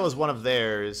think that was one of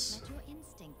theirs. Let your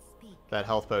instincts speak. That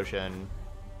health potion.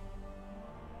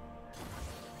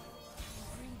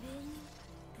 Breathe in,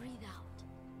 breathe out.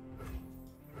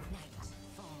 Night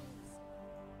falls.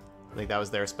 I think that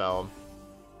was their spell.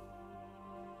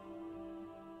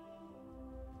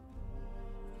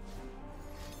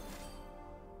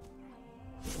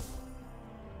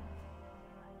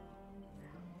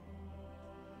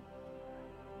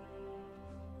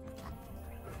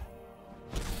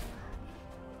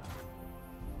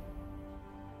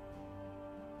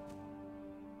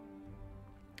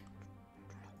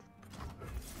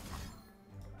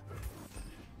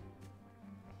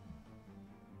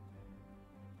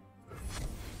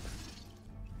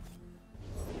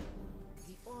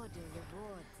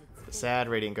 Sad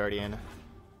Radiant Guardian.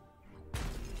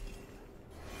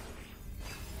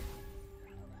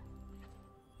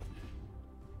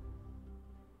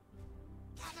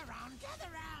 Gather round,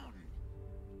 gather round.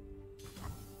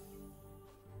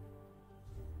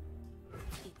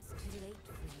 It's too late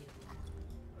for you.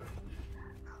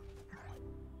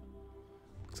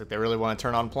 Looks like they really want to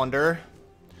turn on Plunder.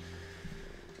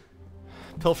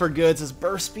 Pilfered Goods is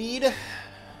burst speed.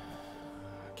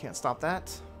 Can't stop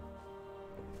that.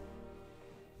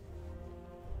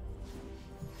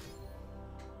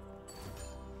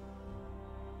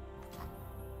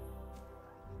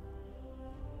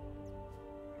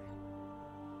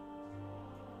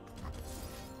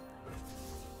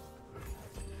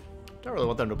 Don't really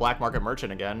want them to black market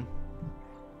merchant again.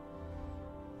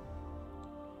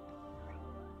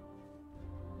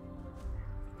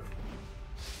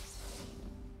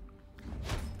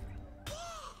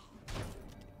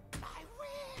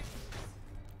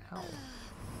 Ow.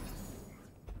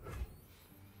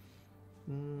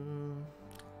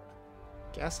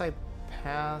 Guess I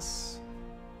pass.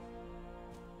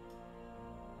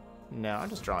 No, I'm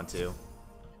just drawing 2.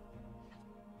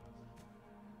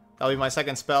 That'll be my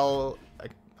second spell. I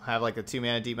have like a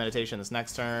 2-mana Deep Meditation this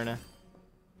next turn.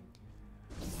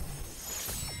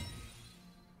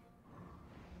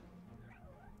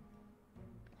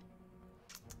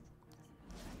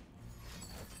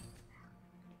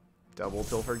 Double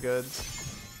Pilfered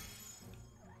Goods.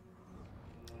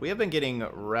 We have been getting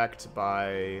wrecked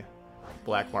by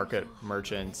Black Market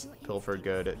Merchant, Pilfered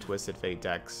Good, Twisted Fate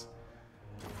decks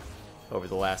over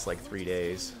the last like 3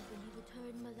 days.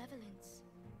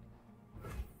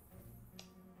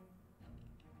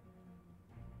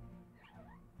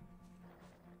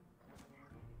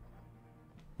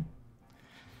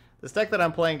 This deck that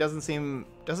I'm playing doesn't seem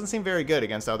very good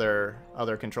against other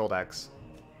control decks.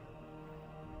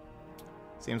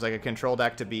 Seems like a control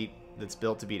deck that's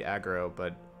built to beat aggro,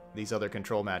 but these other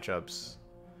control matchups,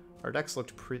 our decks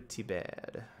looked pretty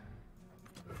bad.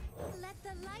 Let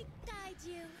the light guide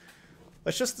you.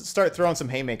 Let's just start throwing some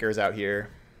haymakers out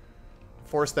here.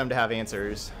 Force them to have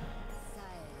answers.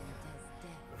 Silent as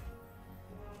death.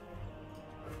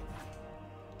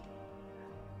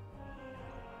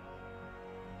 'Tis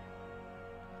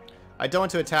I don't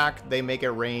want to attack. They make it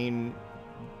rain,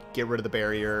 get rid of the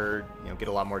barrier, you know, get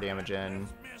a lot more damage in.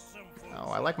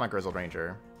 Oh, I like my Grizzled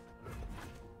Ranger.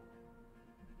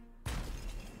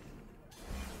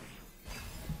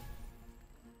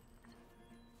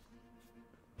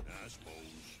 I suppose.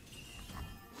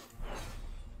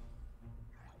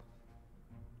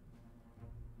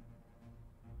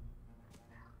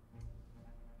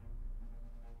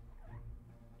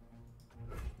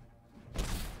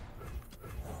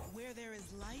 Where there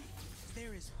is life,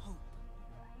 there is hope.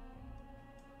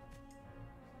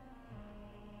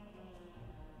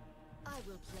 I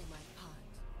will play my part.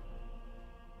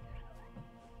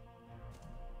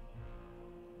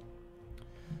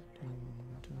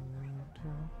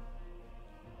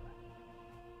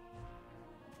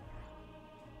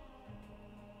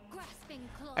 Grasping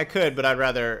claw. I could, but I'd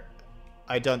rather.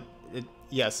 I don't.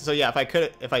 Yes. So yeah,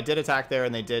 if I did attack there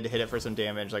and they did hit it for some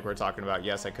damage, like we're talking about,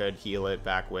 yes, I could heal it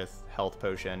back with health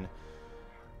potion.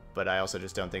 But I also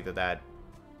just don't think that that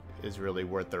is really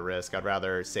worth the risk. I'd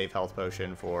rather save health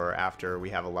potion for after we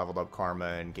have a leveled up karma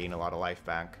and gain a lot of life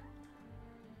back.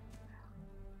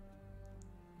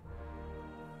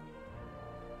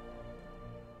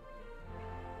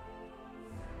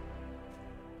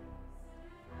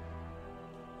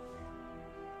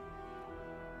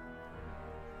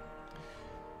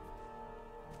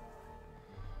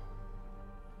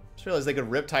 Just realized they could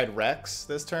Riptide Rex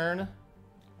this turn.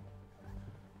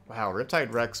 Wow,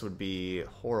 Riptide Rex would be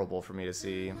horrible for me to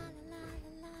see.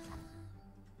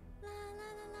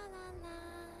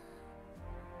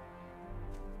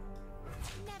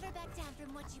 Never back down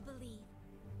from what you believe.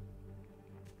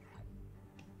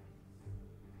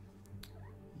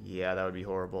 Yeah, that would be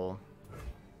horrible.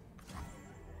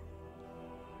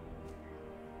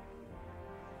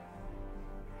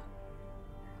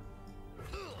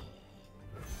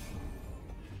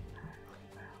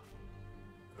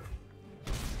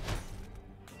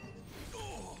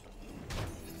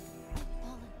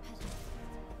 Fallen petals.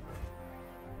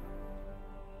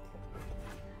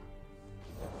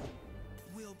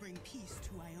 We'll bring peace to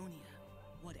Ionia,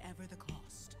 whatever the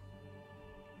cost.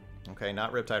 Okay,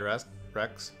 not Riptide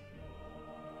Rex.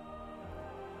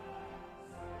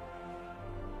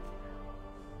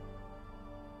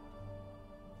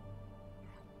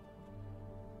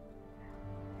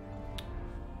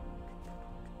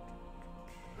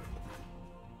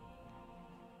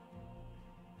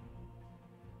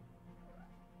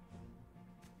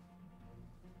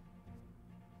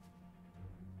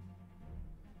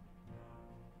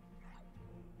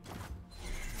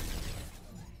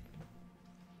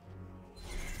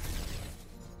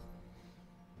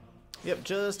 Yep,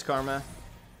 just karma.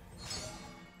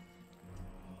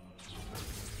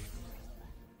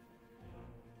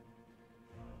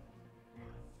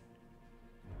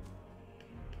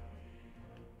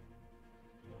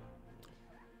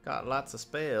 Got lots of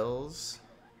spells.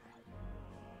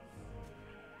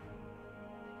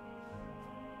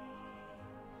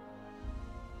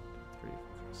 Three,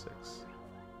 four, six.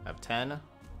 I have 10.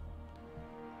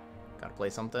 Gotta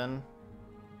play something.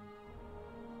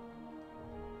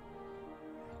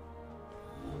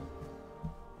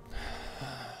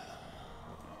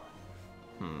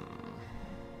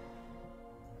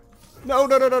 No,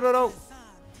 no, no, no, no, no.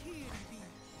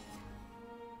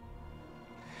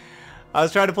 I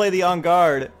was trying to play the on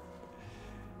guard,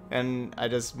 and I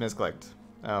just misclicked.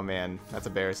 Oh man, that's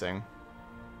embarrassing.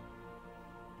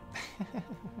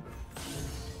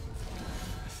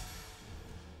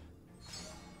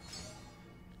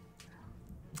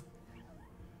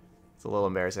 It's a little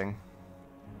embarrassing.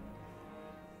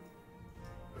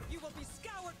 You will be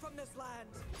scoured from this land.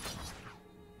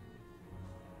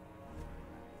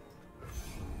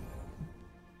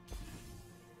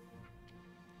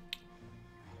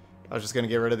 I was just gonna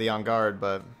get rid of the on guard,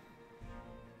 but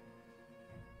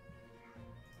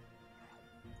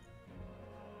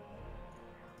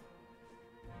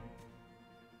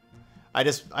I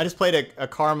just played a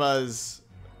Karma's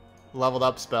leveled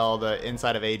up spell, the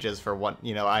Inside of Ages, for one.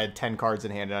 You know, I had 10 cards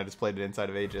in hand and I just played it Inside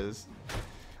of Ages.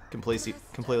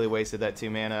 Completely wasted that 2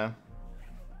 mana.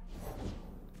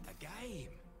 A game.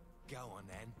 Go on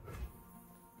then.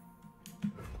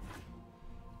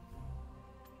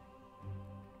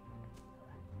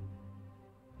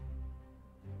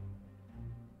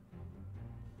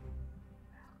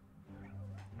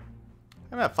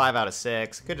 I'm at 5 out of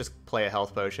 6. Could just play a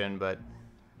health potion, but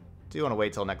do want to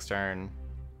wait till next turn.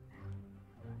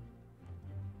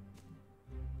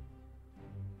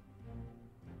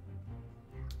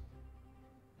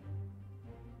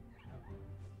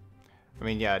 I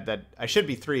mean, yeah, that I should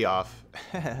be 3 off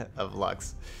of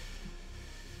Lux.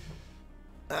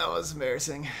 That was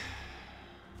embarrassing.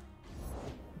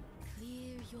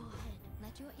 Clear your head.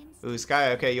 Let your instinct. Ooh,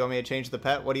 Sky, okay, you want me to change the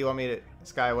pet? What do you want me to...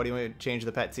 Sky, what do you want me to change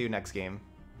the pet to next game?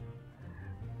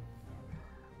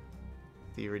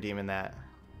 Do you redeeming that?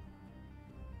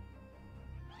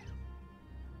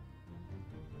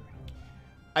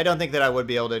 I don't think that I would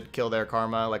be able to kill their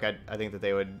karma. Like, I think that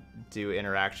they would do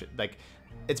interaction. Like,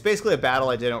 it's basically a battle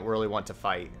I didn't really want to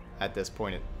fight at this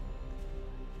point.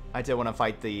 I didn't want to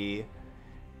fight the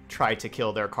try to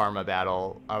kill their karma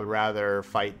battle. I would rather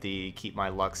fight the keep my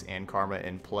Lux and karma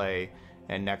in play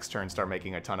and next turn start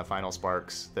making a ton of final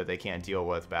sparks that they can't deal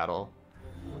with battle.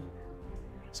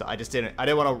 So I didn't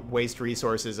want to waste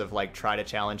resources of like try to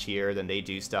challenge here, then they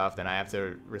do stuff, then I have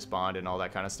to respond and all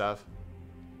that kind of stuff.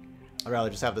 I'd rather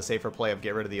just have the safer play of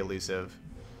get rid of the elusive.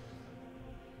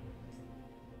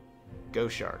 Go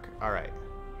Shark. Alright.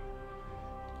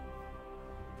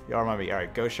 Y'all remember me.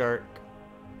 Alright, Go Shark.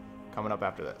 Coming up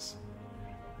after this.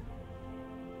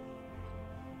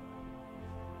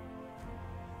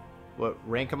 What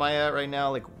rank am I at right now?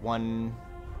 Like 1...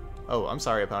 Oh, I'm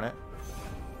sorry, opponent.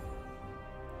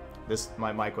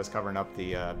 My mic was covering up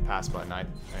the pass button. I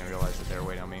didn't realize that they were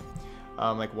waiting on me.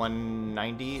 Like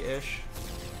 190-ish.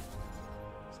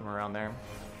 Somewhere around there.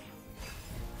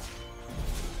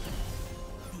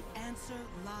 The answer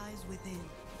lies within.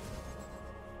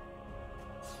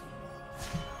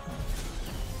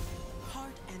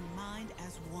 Heart and mind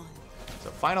as one. So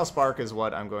Final Spark is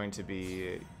what I'm going to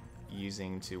be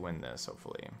using to win this,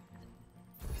 hopefully.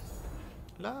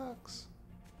 Lux.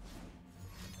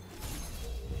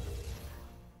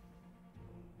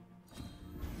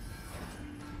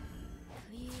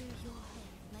 Clear your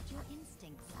head. Let your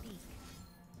instincts speak.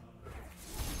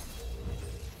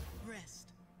 Rest.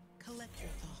 Collect your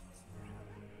thoughts.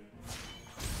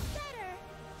 Better,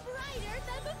 brighter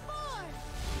than before.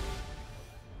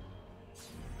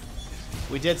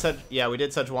 We did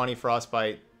Sejuani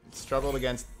Frostbite. Struggled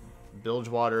against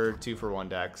Bilgewater 2-for-1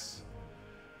 decks.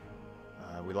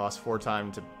 We lost 4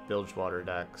 times to Bilgewater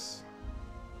decks.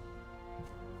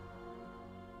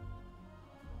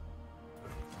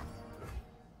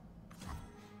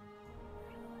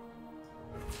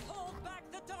 Hold back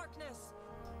the darkness!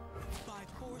 By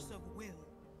force of will.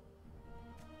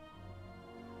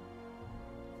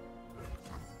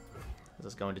 Is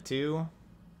this going to 2?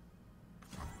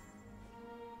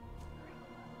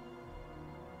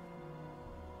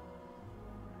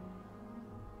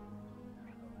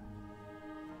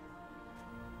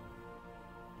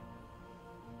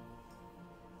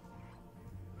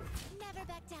 Never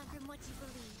back down from what you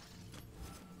believe.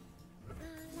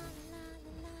 La la la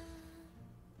la la.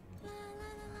 La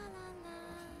la la la la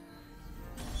la.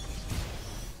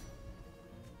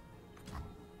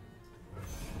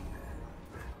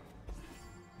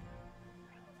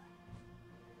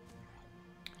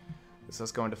 Is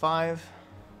this going to 5?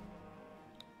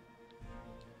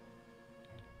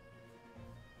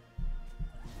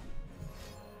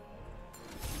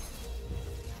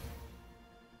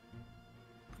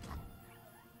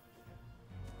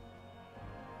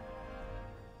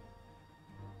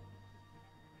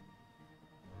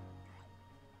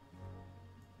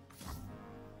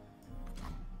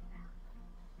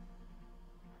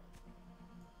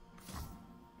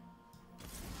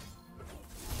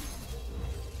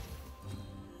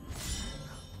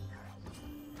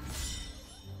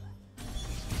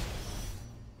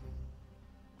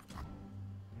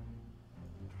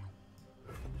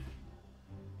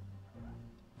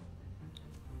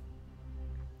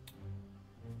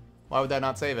 Why would that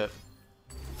not save it?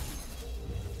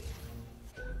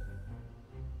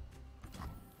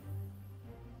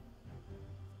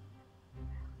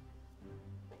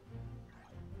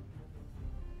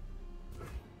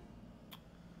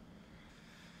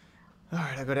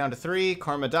 Alright, I go down to 3.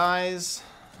 Karma dies.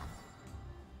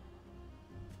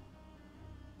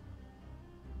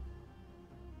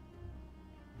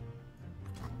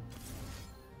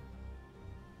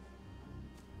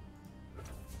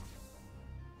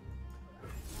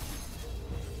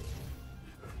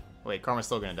 Wait, Karma's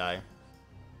still gonna die.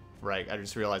 Right, I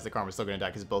just realized that Karma's still gonna die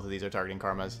because both of these are targeting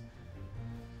Karmas.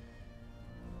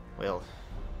 Well,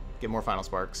 get more Final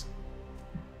Sparks.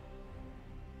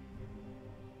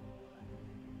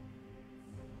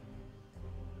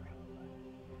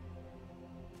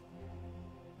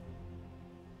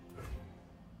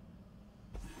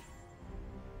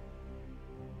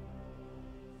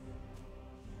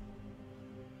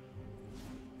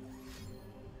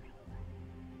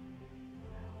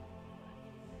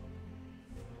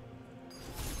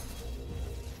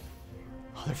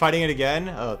 Oh, they're fighting it again?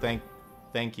 Oh, thank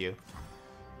you.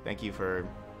 Thank you for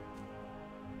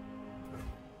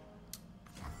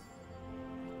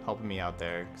helping me out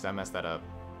there, because I messed that up.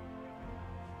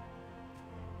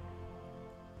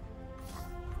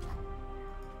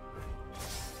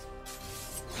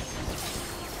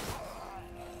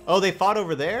 Oh, they fought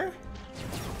over there?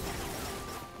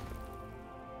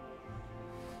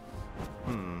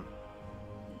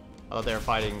 I thought they were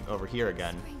fighting over here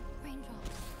again. Raindrop.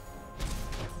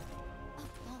 A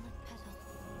fallen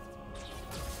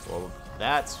petal. Well,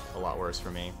 that's a lot worse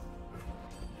for me.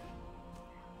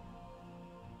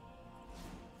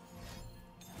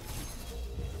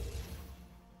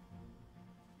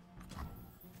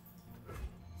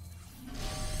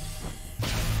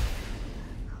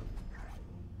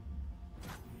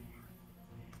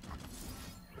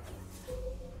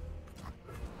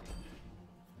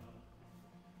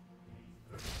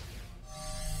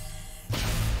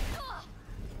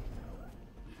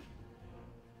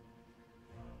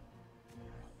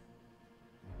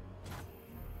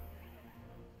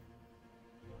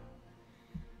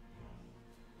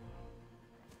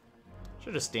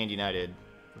 Should have stand united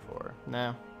before.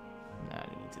 No. Nah, I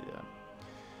didn't need to do that.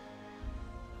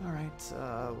 Alright,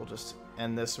 we'll just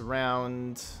end this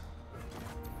round.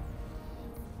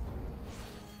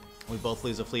 We both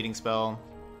lose a fleeting spell.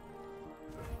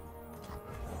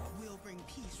 We'll bring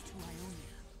peace to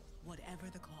Ionia, whatever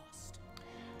the cost.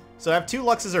 So I have 2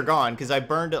 Luxes are gone, because I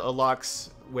burned a Lux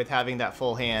with having that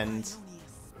full hand. Ionia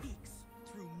speaks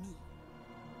through me.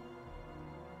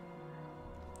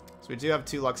 So we do have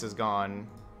 2 Luxes gone.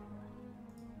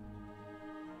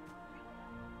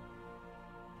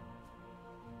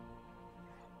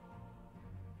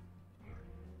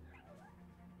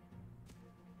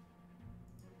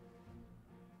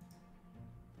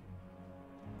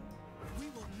 We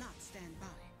will not stand by.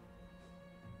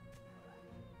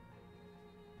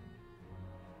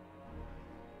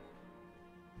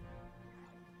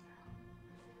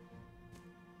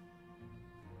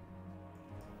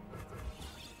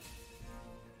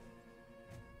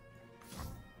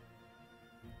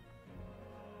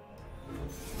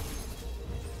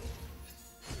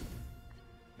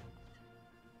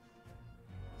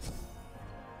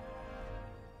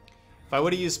 If I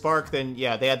would have used Spark, then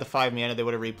yeah, they had the 5 mana, they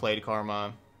would have replayed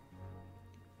Karma.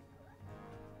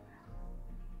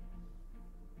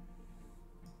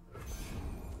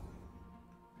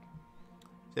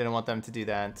 Didn't want them to do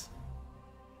that.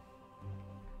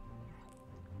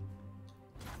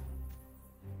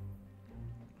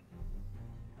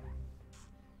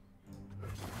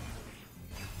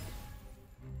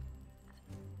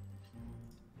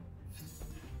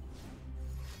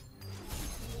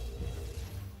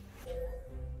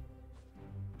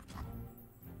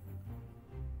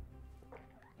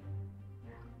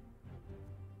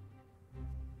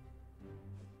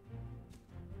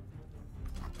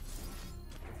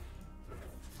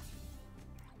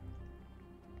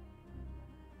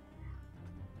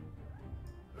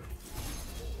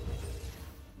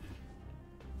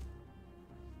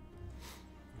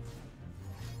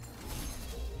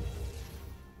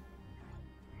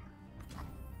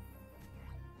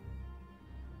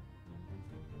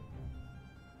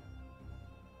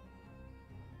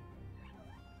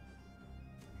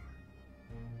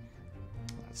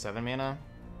 Seven mana.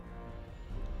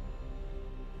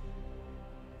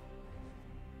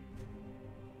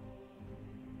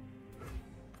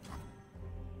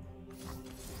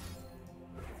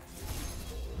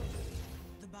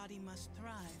 The body must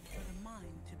thrive for the mind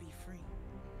to be free.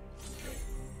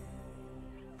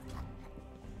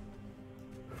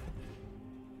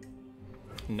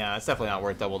 No, it's definitely not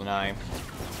worth double deny.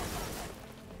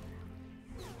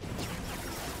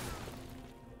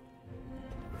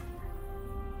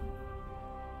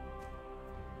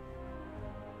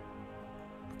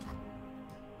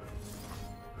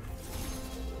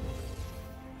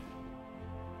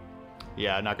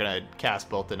 Yeah, I'm not gonna cast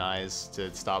both denies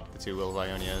to stop the 2 Will of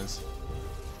Ionias.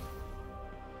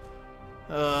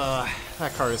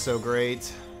 That card is so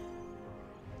great.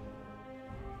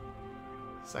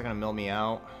 Is that gonna mill me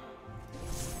out?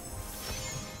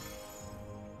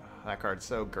 That card's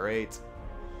so great.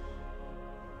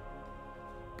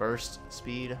 Burst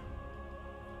speed.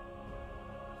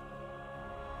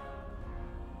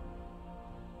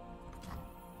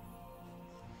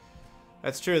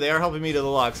 That's true. They are helping me to the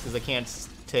Lux because I can't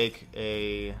take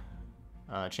a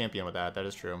champion with that. That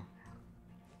is true.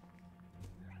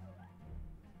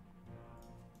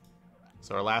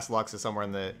 So our last Lux is somewhere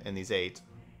in these 8.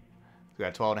 We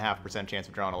got 12.5% chance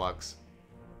of drawing a Lux.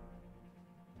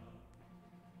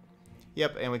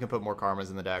 Yep, and we can put more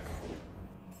Karmas in the deck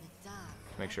The dark.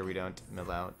 to make sure we don't mill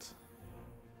out.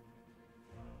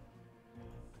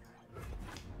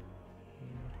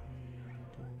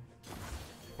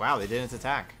 Wow, they didn't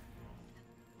attack.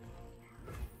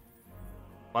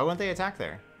 Why wouldn't they attack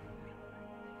there?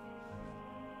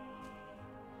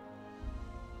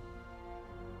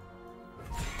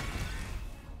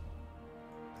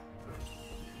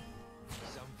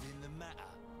 Something the matter?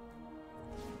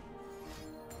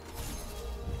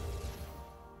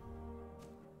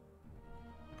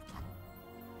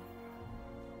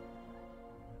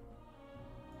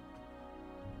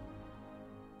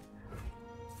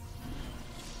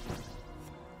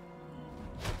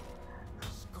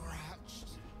 Scratched.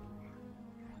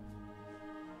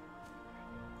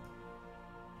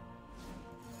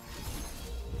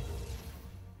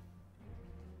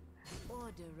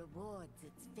 Order rewards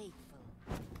its faithful.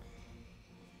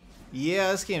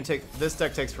 Yeah, this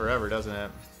deck takes forever, doesn't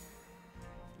it?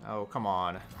 Oh, come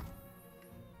on.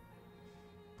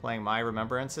 Playing my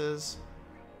remembrances?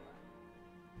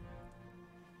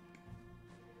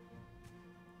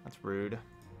 That's rude.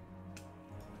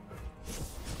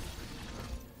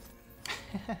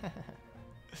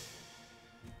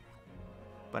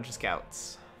 Bunch of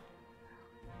scouts.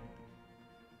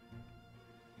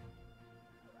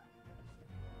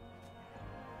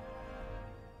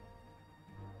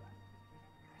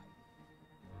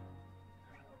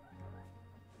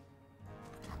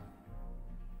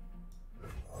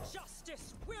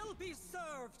 Justice will be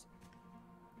served!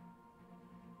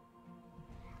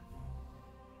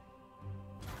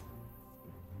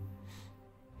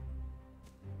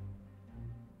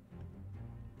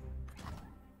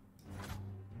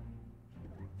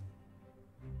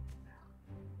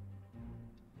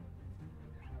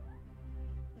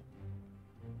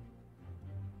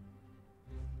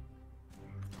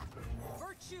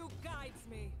 Virtue guides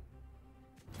me.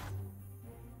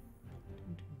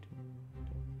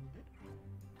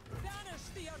 Banish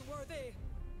the unworthy.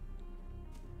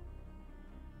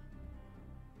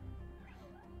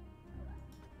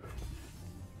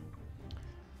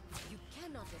 You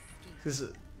cannot escape. This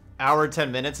is hour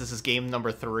 10 minutes. This is game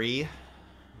number 3.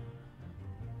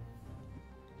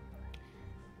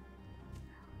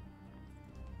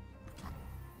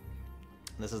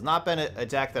 This has not been a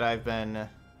deck that I've been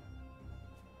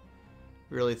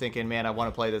really thinking, man, I want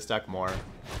to play this deck more.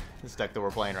 This deck that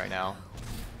we're playing right now.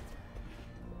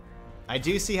 I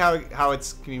do see how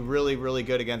it's can be really, really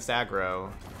good against aggro,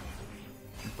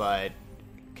 but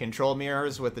control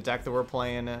mirrors with the deck that we're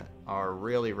playing are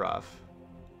really rough.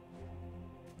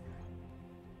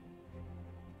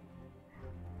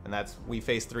 And that's, we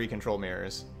face 3 control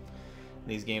mirrors.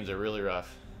 These games are really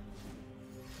rough.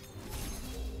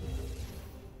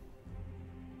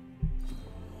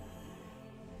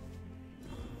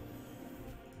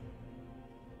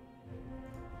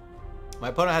 My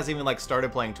opponent hasn't even, like,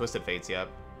 started playing Twisted Fates yet.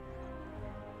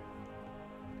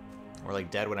 We're,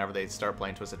 like, dead whenever they start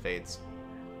playing Twisted Fates.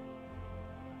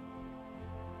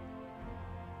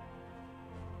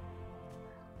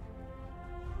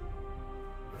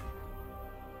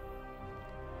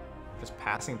 Just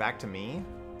passing back to me?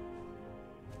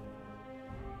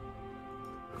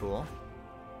 Cool.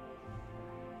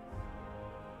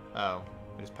 Oh.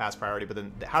 They just pass priority, but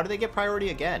then how do they get priority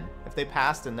again? If they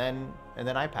passed and then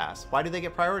I pass. Why do they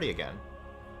get priority again?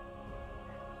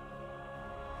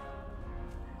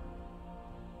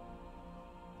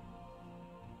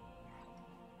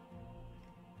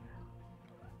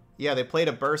 Yeah, they played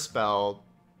a burst spell,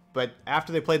 but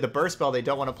after they played the burst spell, they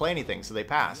don't want to play anything, so they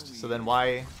passed. So then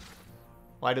why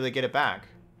do they get it back?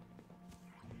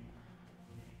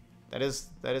 That is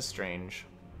strange.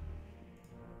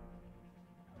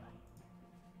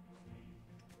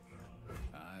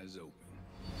 Eyes open.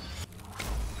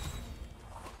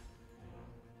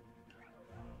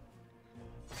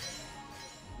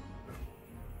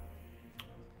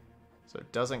 So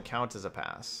it doesn't count as a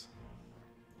pass.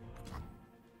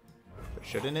 But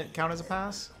shouldn't it count as a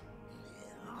pass?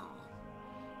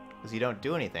 Because you don't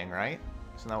do anything, right?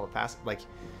 Isn't that what pass... Like,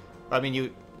 I mean,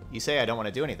 you say I don't want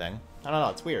to do anything. I don't know,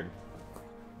 it's weird.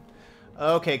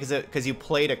 Okay, because you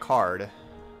played a card.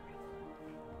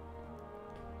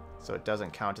 So it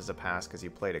doesn't count as a pass because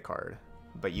you played a card.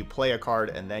 But you play a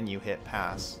card and then you hit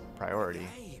pass priority.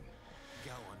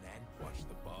 Go on then. Watch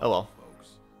the ball, Oh well.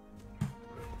 folks.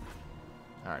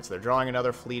 Alright, so they're drawing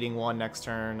another fleeting one next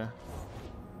turn.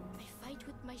 I fight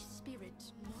with my spirit,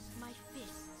 not my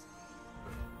fists.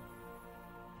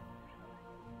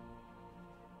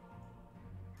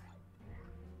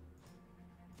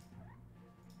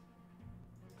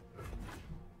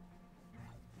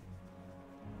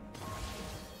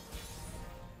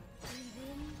 Breathe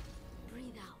in,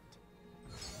 breathe out.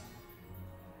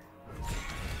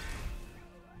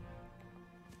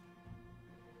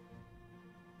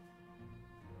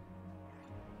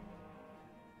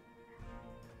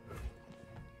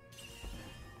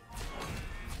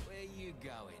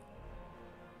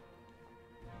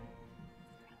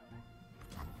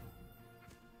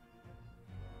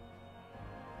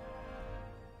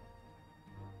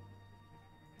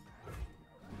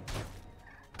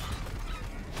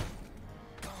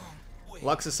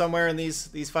 Lux is somewhere in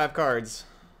these 5 cards.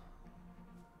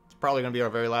 It's probably gonna be our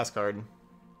very last card.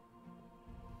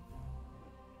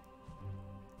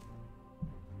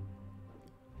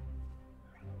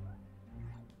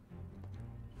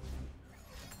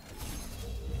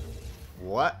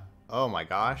 What? Oh my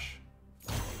gosh.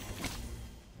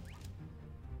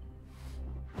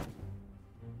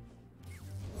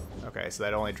 Okay, so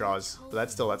that only draws, but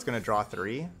that's gonna draw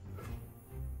 3.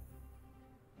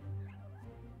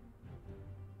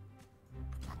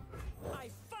 I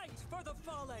fight for the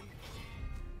fallen.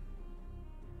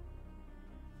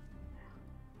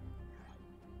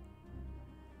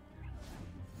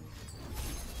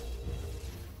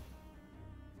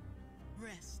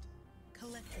 Rest.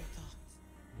 Collect your thoughts.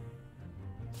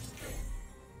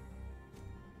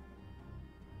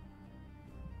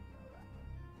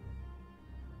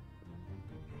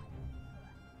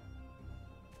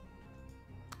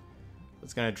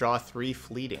 It's gonna draw 3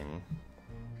 fleeting.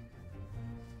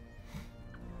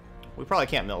 We probably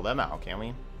can't mill them out, can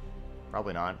we?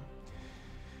 Probably not.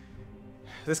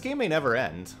 This game may never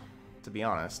end, to be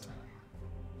honest.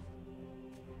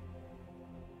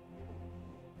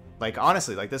 Like,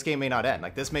 honestly, like, this game may not end.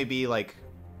 Like, this may be, like,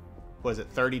 what is it,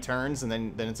 30 turns, and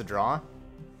then it's a draw?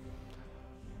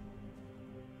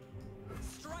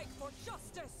 Strike for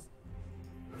justice.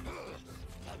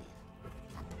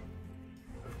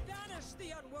 Banish the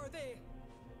unworthy.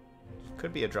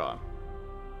 Could be a draw.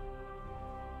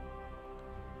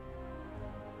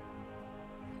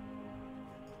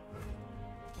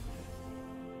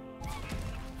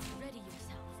 Ready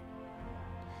yourself.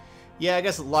 Yeah, I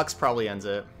guess Lux probably ends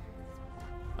it.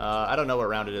 I don't know what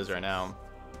round it is right now.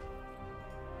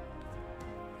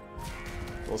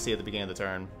 We'll see at the beginning of the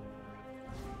turn.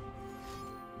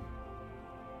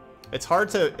 It's hard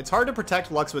to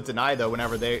protect Lux with deny though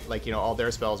whenever they, like, you know, all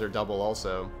their spells are double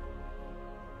also.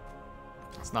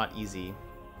 It's not easy.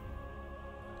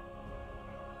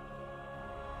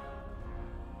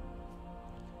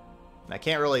 And I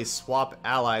can't really swap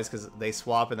allies because they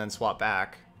swap and then swap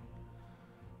back.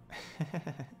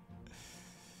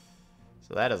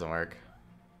 So that doesn't work.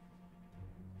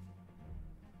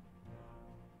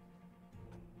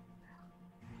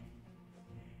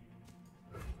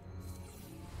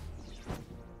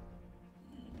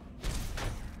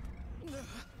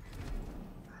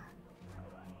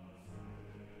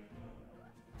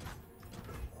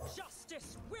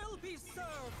 Justice will be served.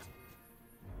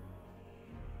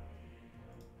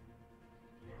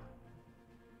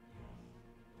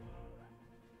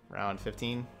 Round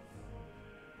 15.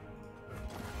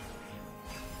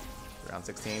 Round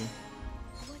 16.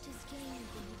 What is gained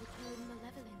when you return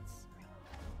malevolence?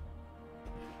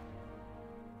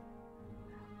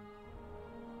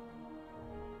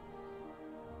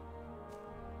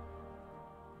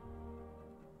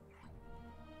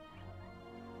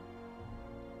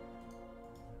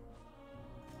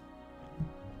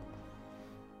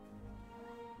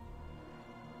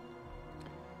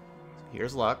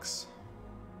 Here's Lux.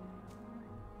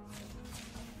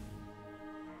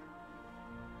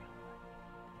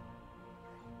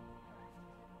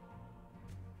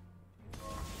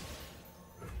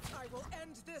 I will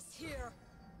end this here.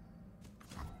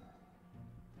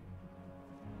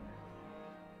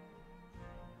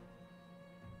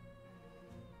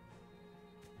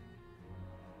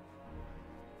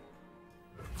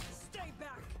 Stay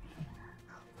back.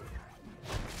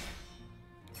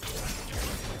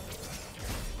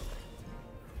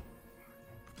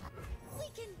 We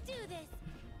can do this.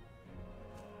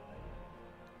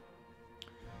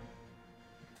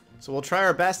 So we'll try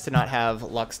our best to not have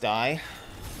Lux die.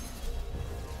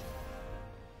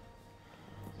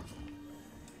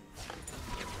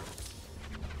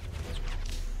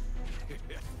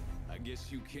 I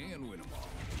guess you can win them all.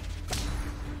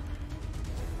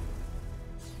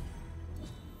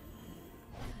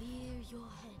 Clear your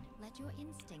head. Let your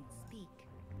instincts speak.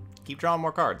 Keep drawing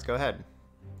more cards. Go ahead.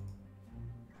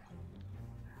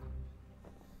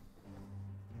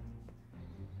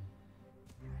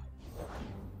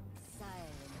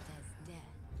 Silent as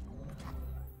death.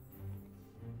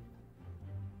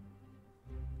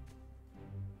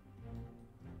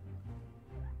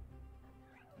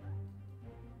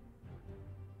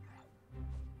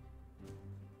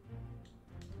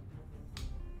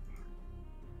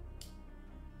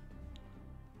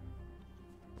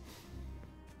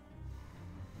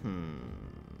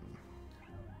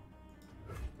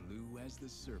 Blue as the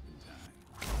serpentine.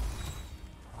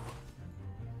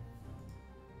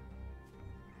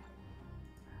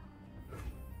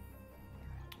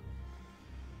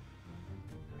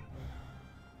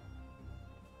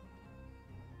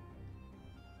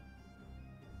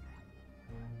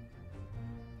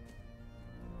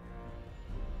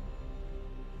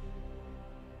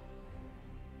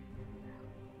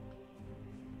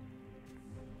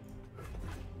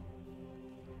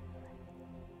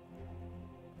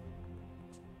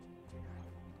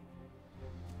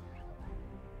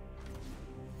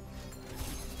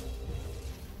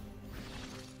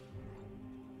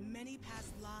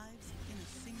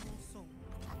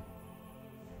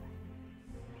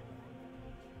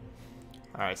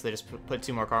 Alright, so they just put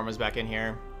 2 more karmas back in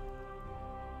here.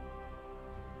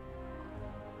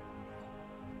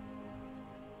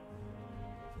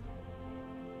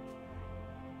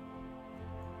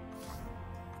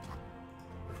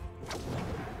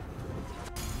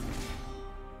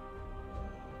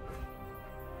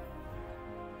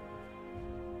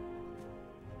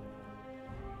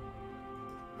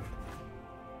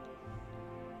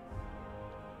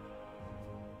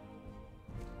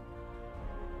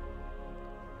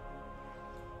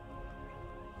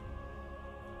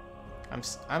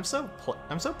 I'm so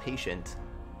patient.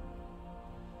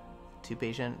 Too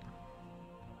patient.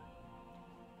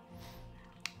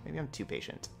 Maybe I'm too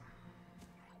patient.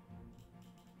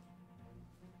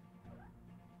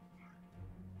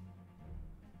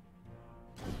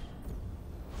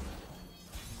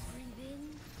 Breathe in,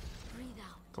 breathe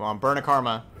out. Come on, burn a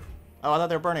karma. Oh, I thought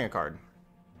they were burning a card.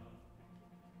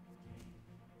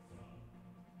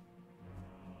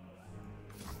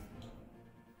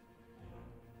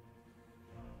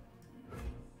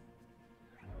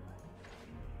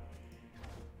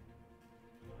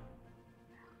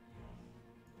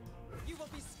 You will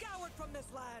be scoured from this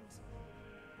land.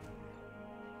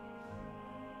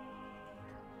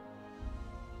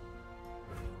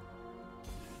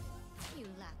 You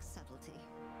lack subtlety.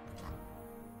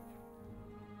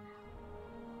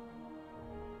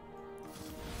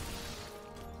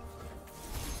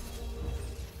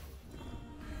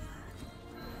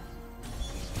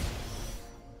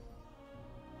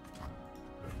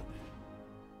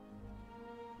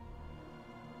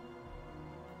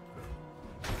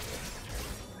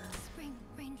 Spring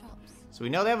raindrops. So we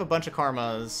know they have a bunch of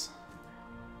karmas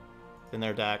in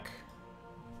their deck.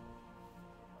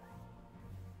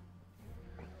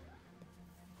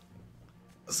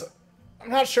 So I'm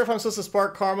not sure if I'm supposed to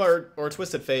spark karma or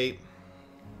Twisted Fate.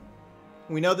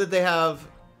 We know that they have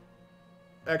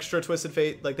extra Twisted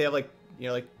Fate, like they have like, you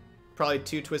know, like probably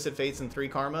 2 Twisted Fates and 3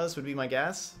 karmas would be my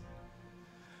guess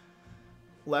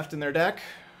left in their deck.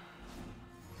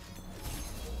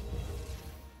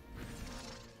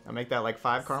 I'll make that like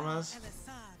 5 karmas.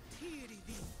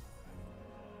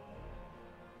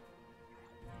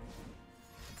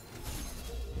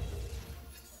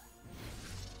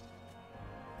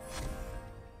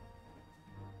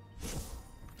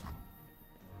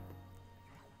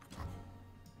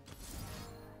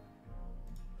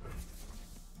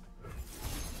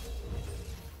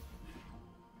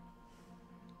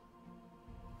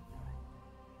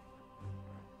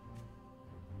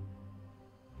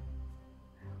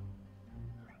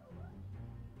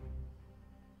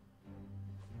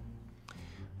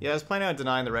 Yeah, I was planning on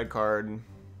denying the red card.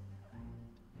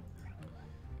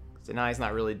 Deny's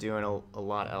not really doing a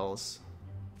lot else.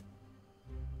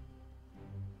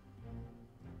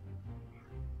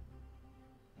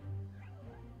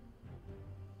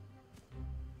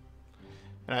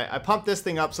 And I pumped this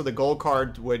thing up so the gold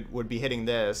card would be hitting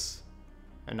this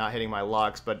and not hitting my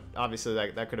Lux, but obviously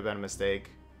that could have been a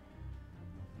mistake.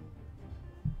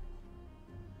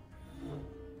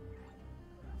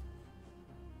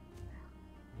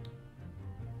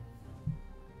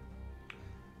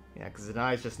 Yeah, because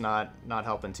Zanai's just not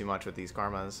helping too much with these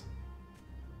karmas.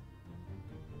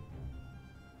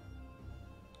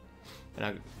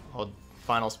 And I'll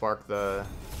final spark this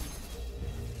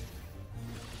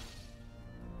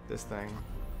thing.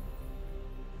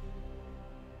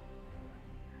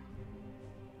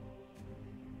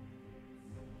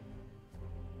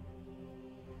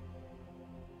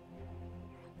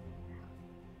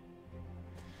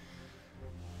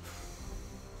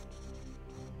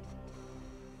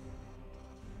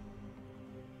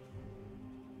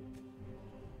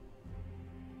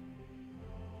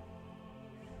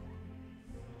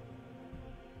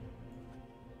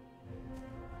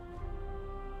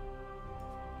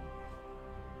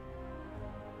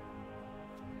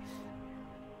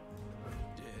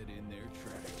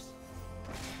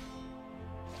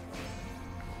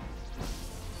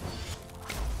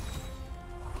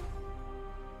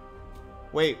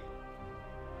 Wait.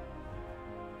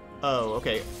 Oh,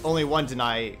 okay. Only one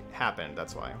deny happened,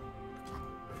 that's why.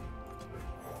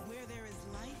 Where there is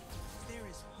life, there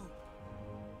is hope.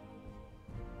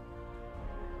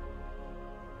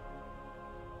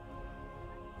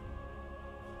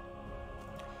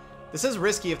 This is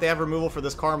risky if they have removal for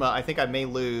this karma. I think I may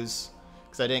lose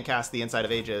because I didn't cast the Inside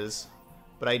of Ages.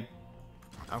 But I'm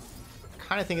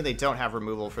kind of thinking they don't have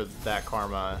removal for that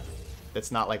karma. It's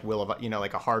not like Will of, you know,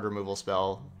 like a hard removal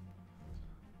spell.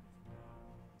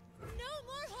 No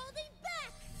more holding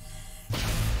back!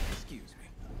 Excuse me.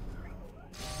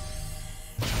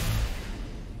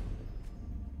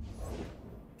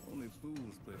 Only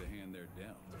fools play the hand they're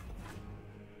dealt.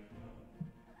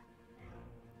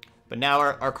 But now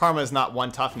our Karma is not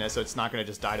 1 toughness, so it's not going to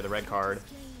just die to the red card.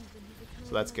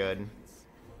 So that's good.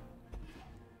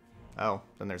 Oh,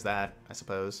 then there's that, I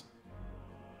suppose.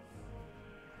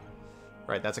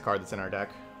 Right, that's a card that's in our deck.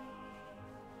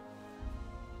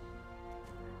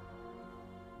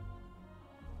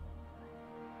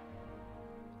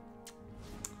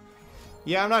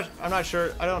 Yeah, I'm not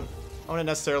sure. I wouldn't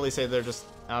necessarily say they're just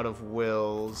out of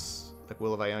wills, like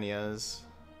Will of Ionia's.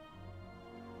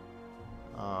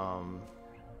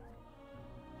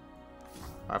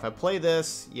 Or if I play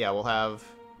this, yeah, we'll have...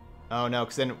 Oh no,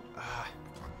 because then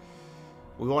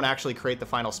we won't actually create the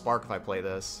final spark if I play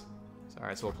this.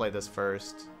 Alright, so we'll play this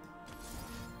first.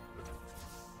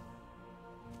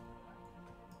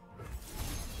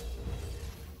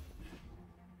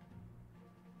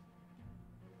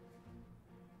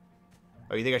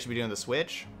 Oh, you think I should be doing the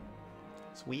switch?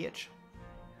 Switch?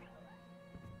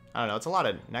 I don't know, it's a lot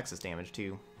of Nexus damage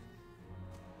too.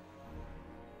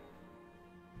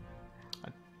 I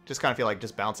just kind of feel like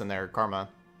just bouncing their Karma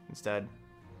instead.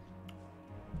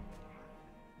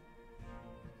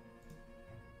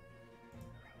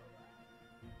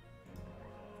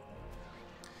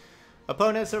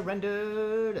 Opponent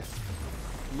surrendered.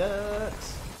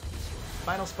 Lux.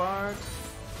 Final spark.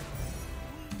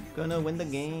 Gonna win the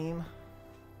game.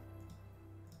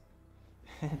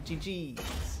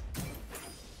 GG's.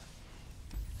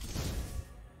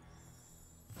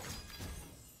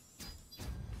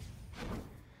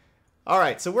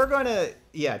 Alright, so we're gonna...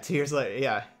 Yeah, 2 years later.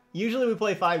 Yeah. Usually we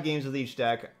play 5 games with each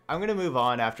deck. I'm gonna move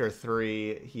on after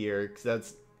 3 here, because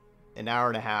that's an hour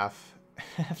and a half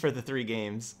for the 3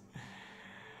 games.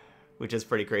 Which is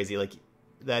pretty crazy. Like,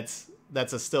 that's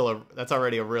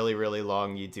already a really, really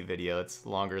long YouTube video. It's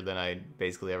longer than I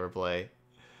basically ever play.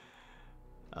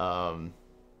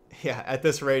 Yeah, at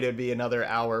this rate, it'd be another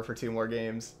hour for 2 more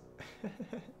games.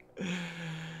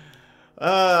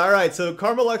 Alright, so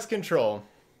Karma Lux Control.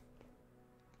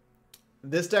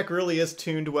 This deck really is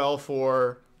tuned well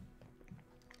for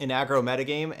an aggro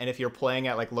metagame, and if you're playing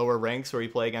at like lower ranks where you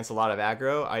play against a lot of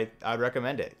aggro, I'd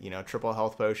recommend it. You know, triple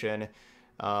health potion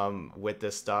with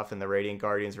this stuff and the Radiant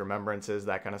Guardians, Remembrances,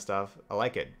 that kind of stuff. I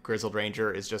like it. Grizzled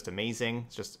Ranger is just amazing.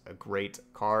 It's just a great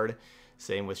card.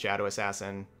 Same with Shadow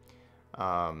Assassin.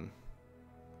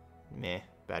 Meh.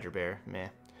 Badger Bear, meh.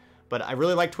 But I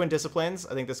really like Twin Disciplines.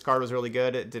 I think this card was really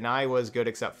good. Deny was good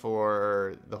except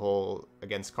for the whole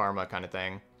against Karma kind of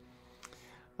thing.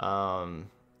 But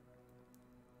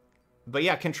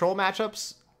yeah, control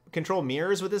matchups, control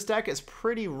mirrors with this deck is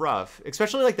pretty rough.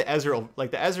 Especially like the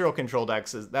Ezreal control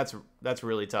decks that's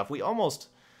really tough. We almost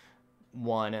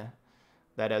won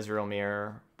that Ezreal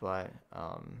mirror, but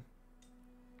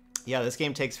yeah, this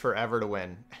game takes forever to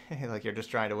win. Like you're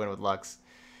just trying to win with Lux.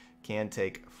 Can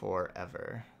take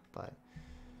forever. But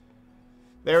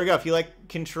there we go. If you like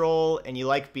control and you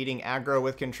like beating aggro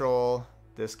with control,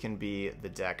 this can be the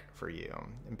deck for you.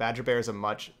 And Badger Bear is a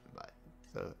much...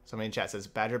 So somebody in chat says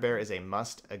Badger Bear is a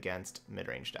must against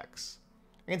mid-range decks.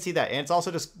 I can see that. And it's also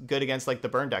just good against like the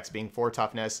burn decks, being 4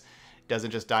 toughness.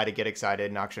 Doesn't just die to get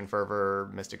excited. Noxian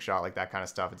Fervor, Mystic Shot, like that kind of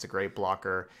stuff. It's a great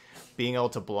blocker. Being able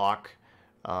to block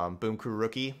Boom Crew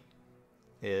Rookie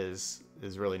is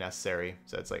really necessary.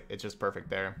 So it's just perfect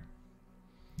there.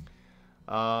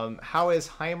 How is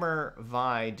Heimer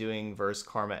Vi doing versus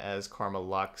Karma Ez, Karma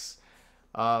Lux?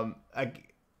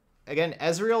 Again,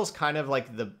 Ezreal's kind of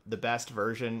like the best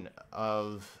version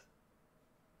of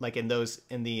like in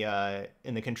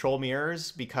the control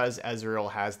mirrors, because Ezreal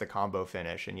has the combo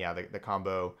finish, and yeah, the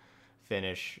combo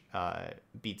finish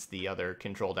beats the other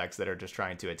control decks that are just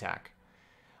trying to attack.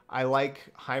 I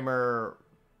like Heimer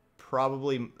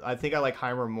I think I like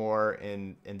Heimer more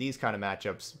in these kind of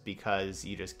matchups because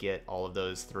you just get all of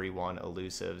those 3-1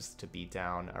 elusives to beat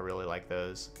down. I really like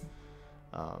those.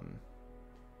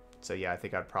 So yeah, I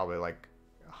think I'd probably like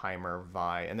Heimer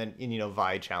Vi, and then you know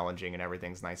Vi challenging and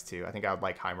everything's nice too. I think I would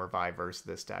like Heimer Vi versus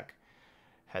this deck.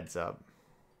 Heads up.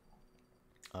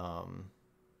 You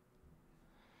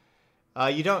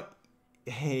don't.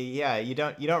 Yeah, you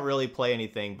don't really play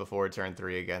anything before turn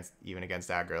 3 against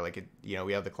aggro. Like you know,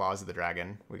 we have the Claws of the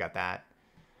Dragon. We got that.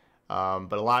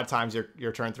 But a lot of times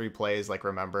your turn 3 plays like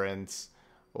Remembrance,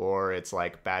 or it's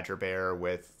like Badger Bear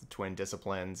with Twin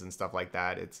Disciplines and stuff like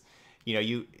that. It's, you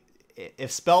know,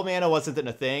 if Spell Mana wasn't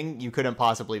a thing, you couldn't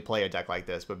possibly play a deck like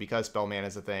this. But because Spell Mana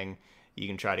is a thing, you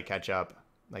can try to catch up.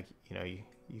 Like, you know, you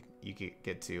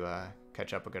get to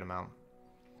catch up a good amount.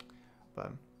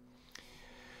 But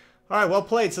All right, well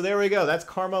played. So there we go. That's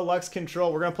Karma Lux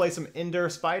Control. We're going to play some Ender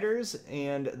Spiders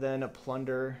and then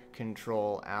Plunder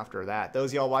Control after that.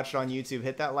 Those of y'all watching on YouTube,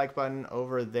 hit that like button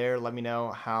over there. Let me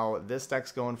know how this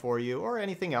deck's going for you or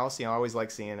anything else. You know, I always like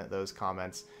seeing those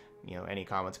comments. You know, any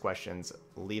comments, questions,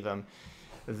 leave them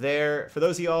there. For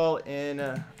those of y'all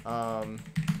in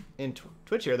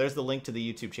Twitch here, there's the link to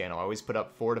the YouTube channel. I always put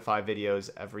up 4 to 5 videos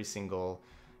every single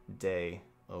day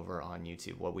over on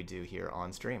YouTube, what we do here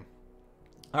on stream.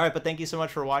 All right, but thank you so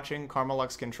much for watching Karma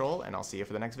Lux Control, and I'll see you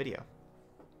for the next video.